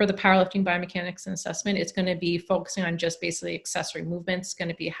 for the powerlifting biomechanics and assessment. It's going to be focusing on just basically accessory movements. It's going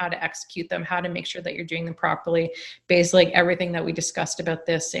to be how to execute them, how to make sure that you're doing them properly, basically like everything that we discussed about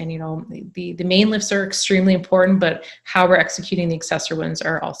this. And the main lifts are extremely important, but how we're executing the accessory ones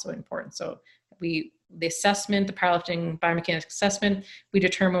are also important. So the assessment, the powerlifting biomechanics assessment, we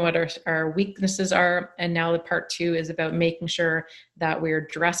determine what our weaknesses are. And now the part 2 is about making sure that we're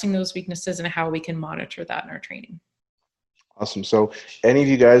addressing those weaknesses and how we can monitor that in our training. Awesome. So any of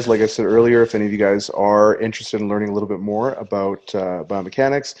you guys, like I said earlier, if any of you guys are interested in learning a little bit more about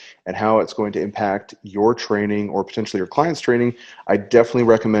biomechanics and how it's going to impact your training or potentially your client's training, I definitely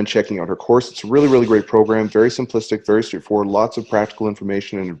recommend checking out her course. It's a really, really great program, very simplistic, very straightforward, lots of practical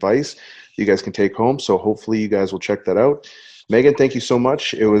information and advice you guys can take home. So hopefully you guys will check that out. Megan, thank you so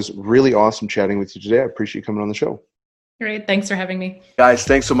much. It was really awesome chatting with you today. I appreciate you coming on the show. Great. Thanks for having me. Guys,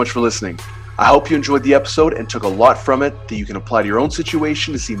 thanks so much for listening. I hope you enjoyed the episode and took a lot from it that you can apply to your own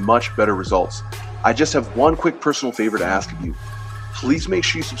situation to see much better results. I just have one quick personal favor to ask of you. Please make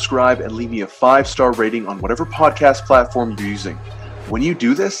sure you subscribe and leave me a 5-star rating on whatever podcast platform you're using. When you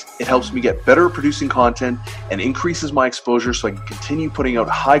do this, it helps me get better at producing content and increases my exposure so I can continue putting out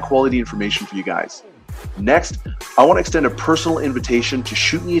high quality information for you guys. Next, I want to extend a personal invitation to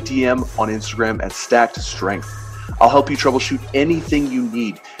shoot me a DM on Instagram at Stacked Strength. I'll help you troubleshoot anything you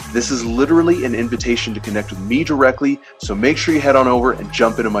need. This is literally an invitation to connect with me directly, so make sure you head on over and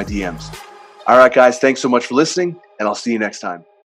jump into my DMs. All right, guys, thanks so much for listening, and I'll see you next time.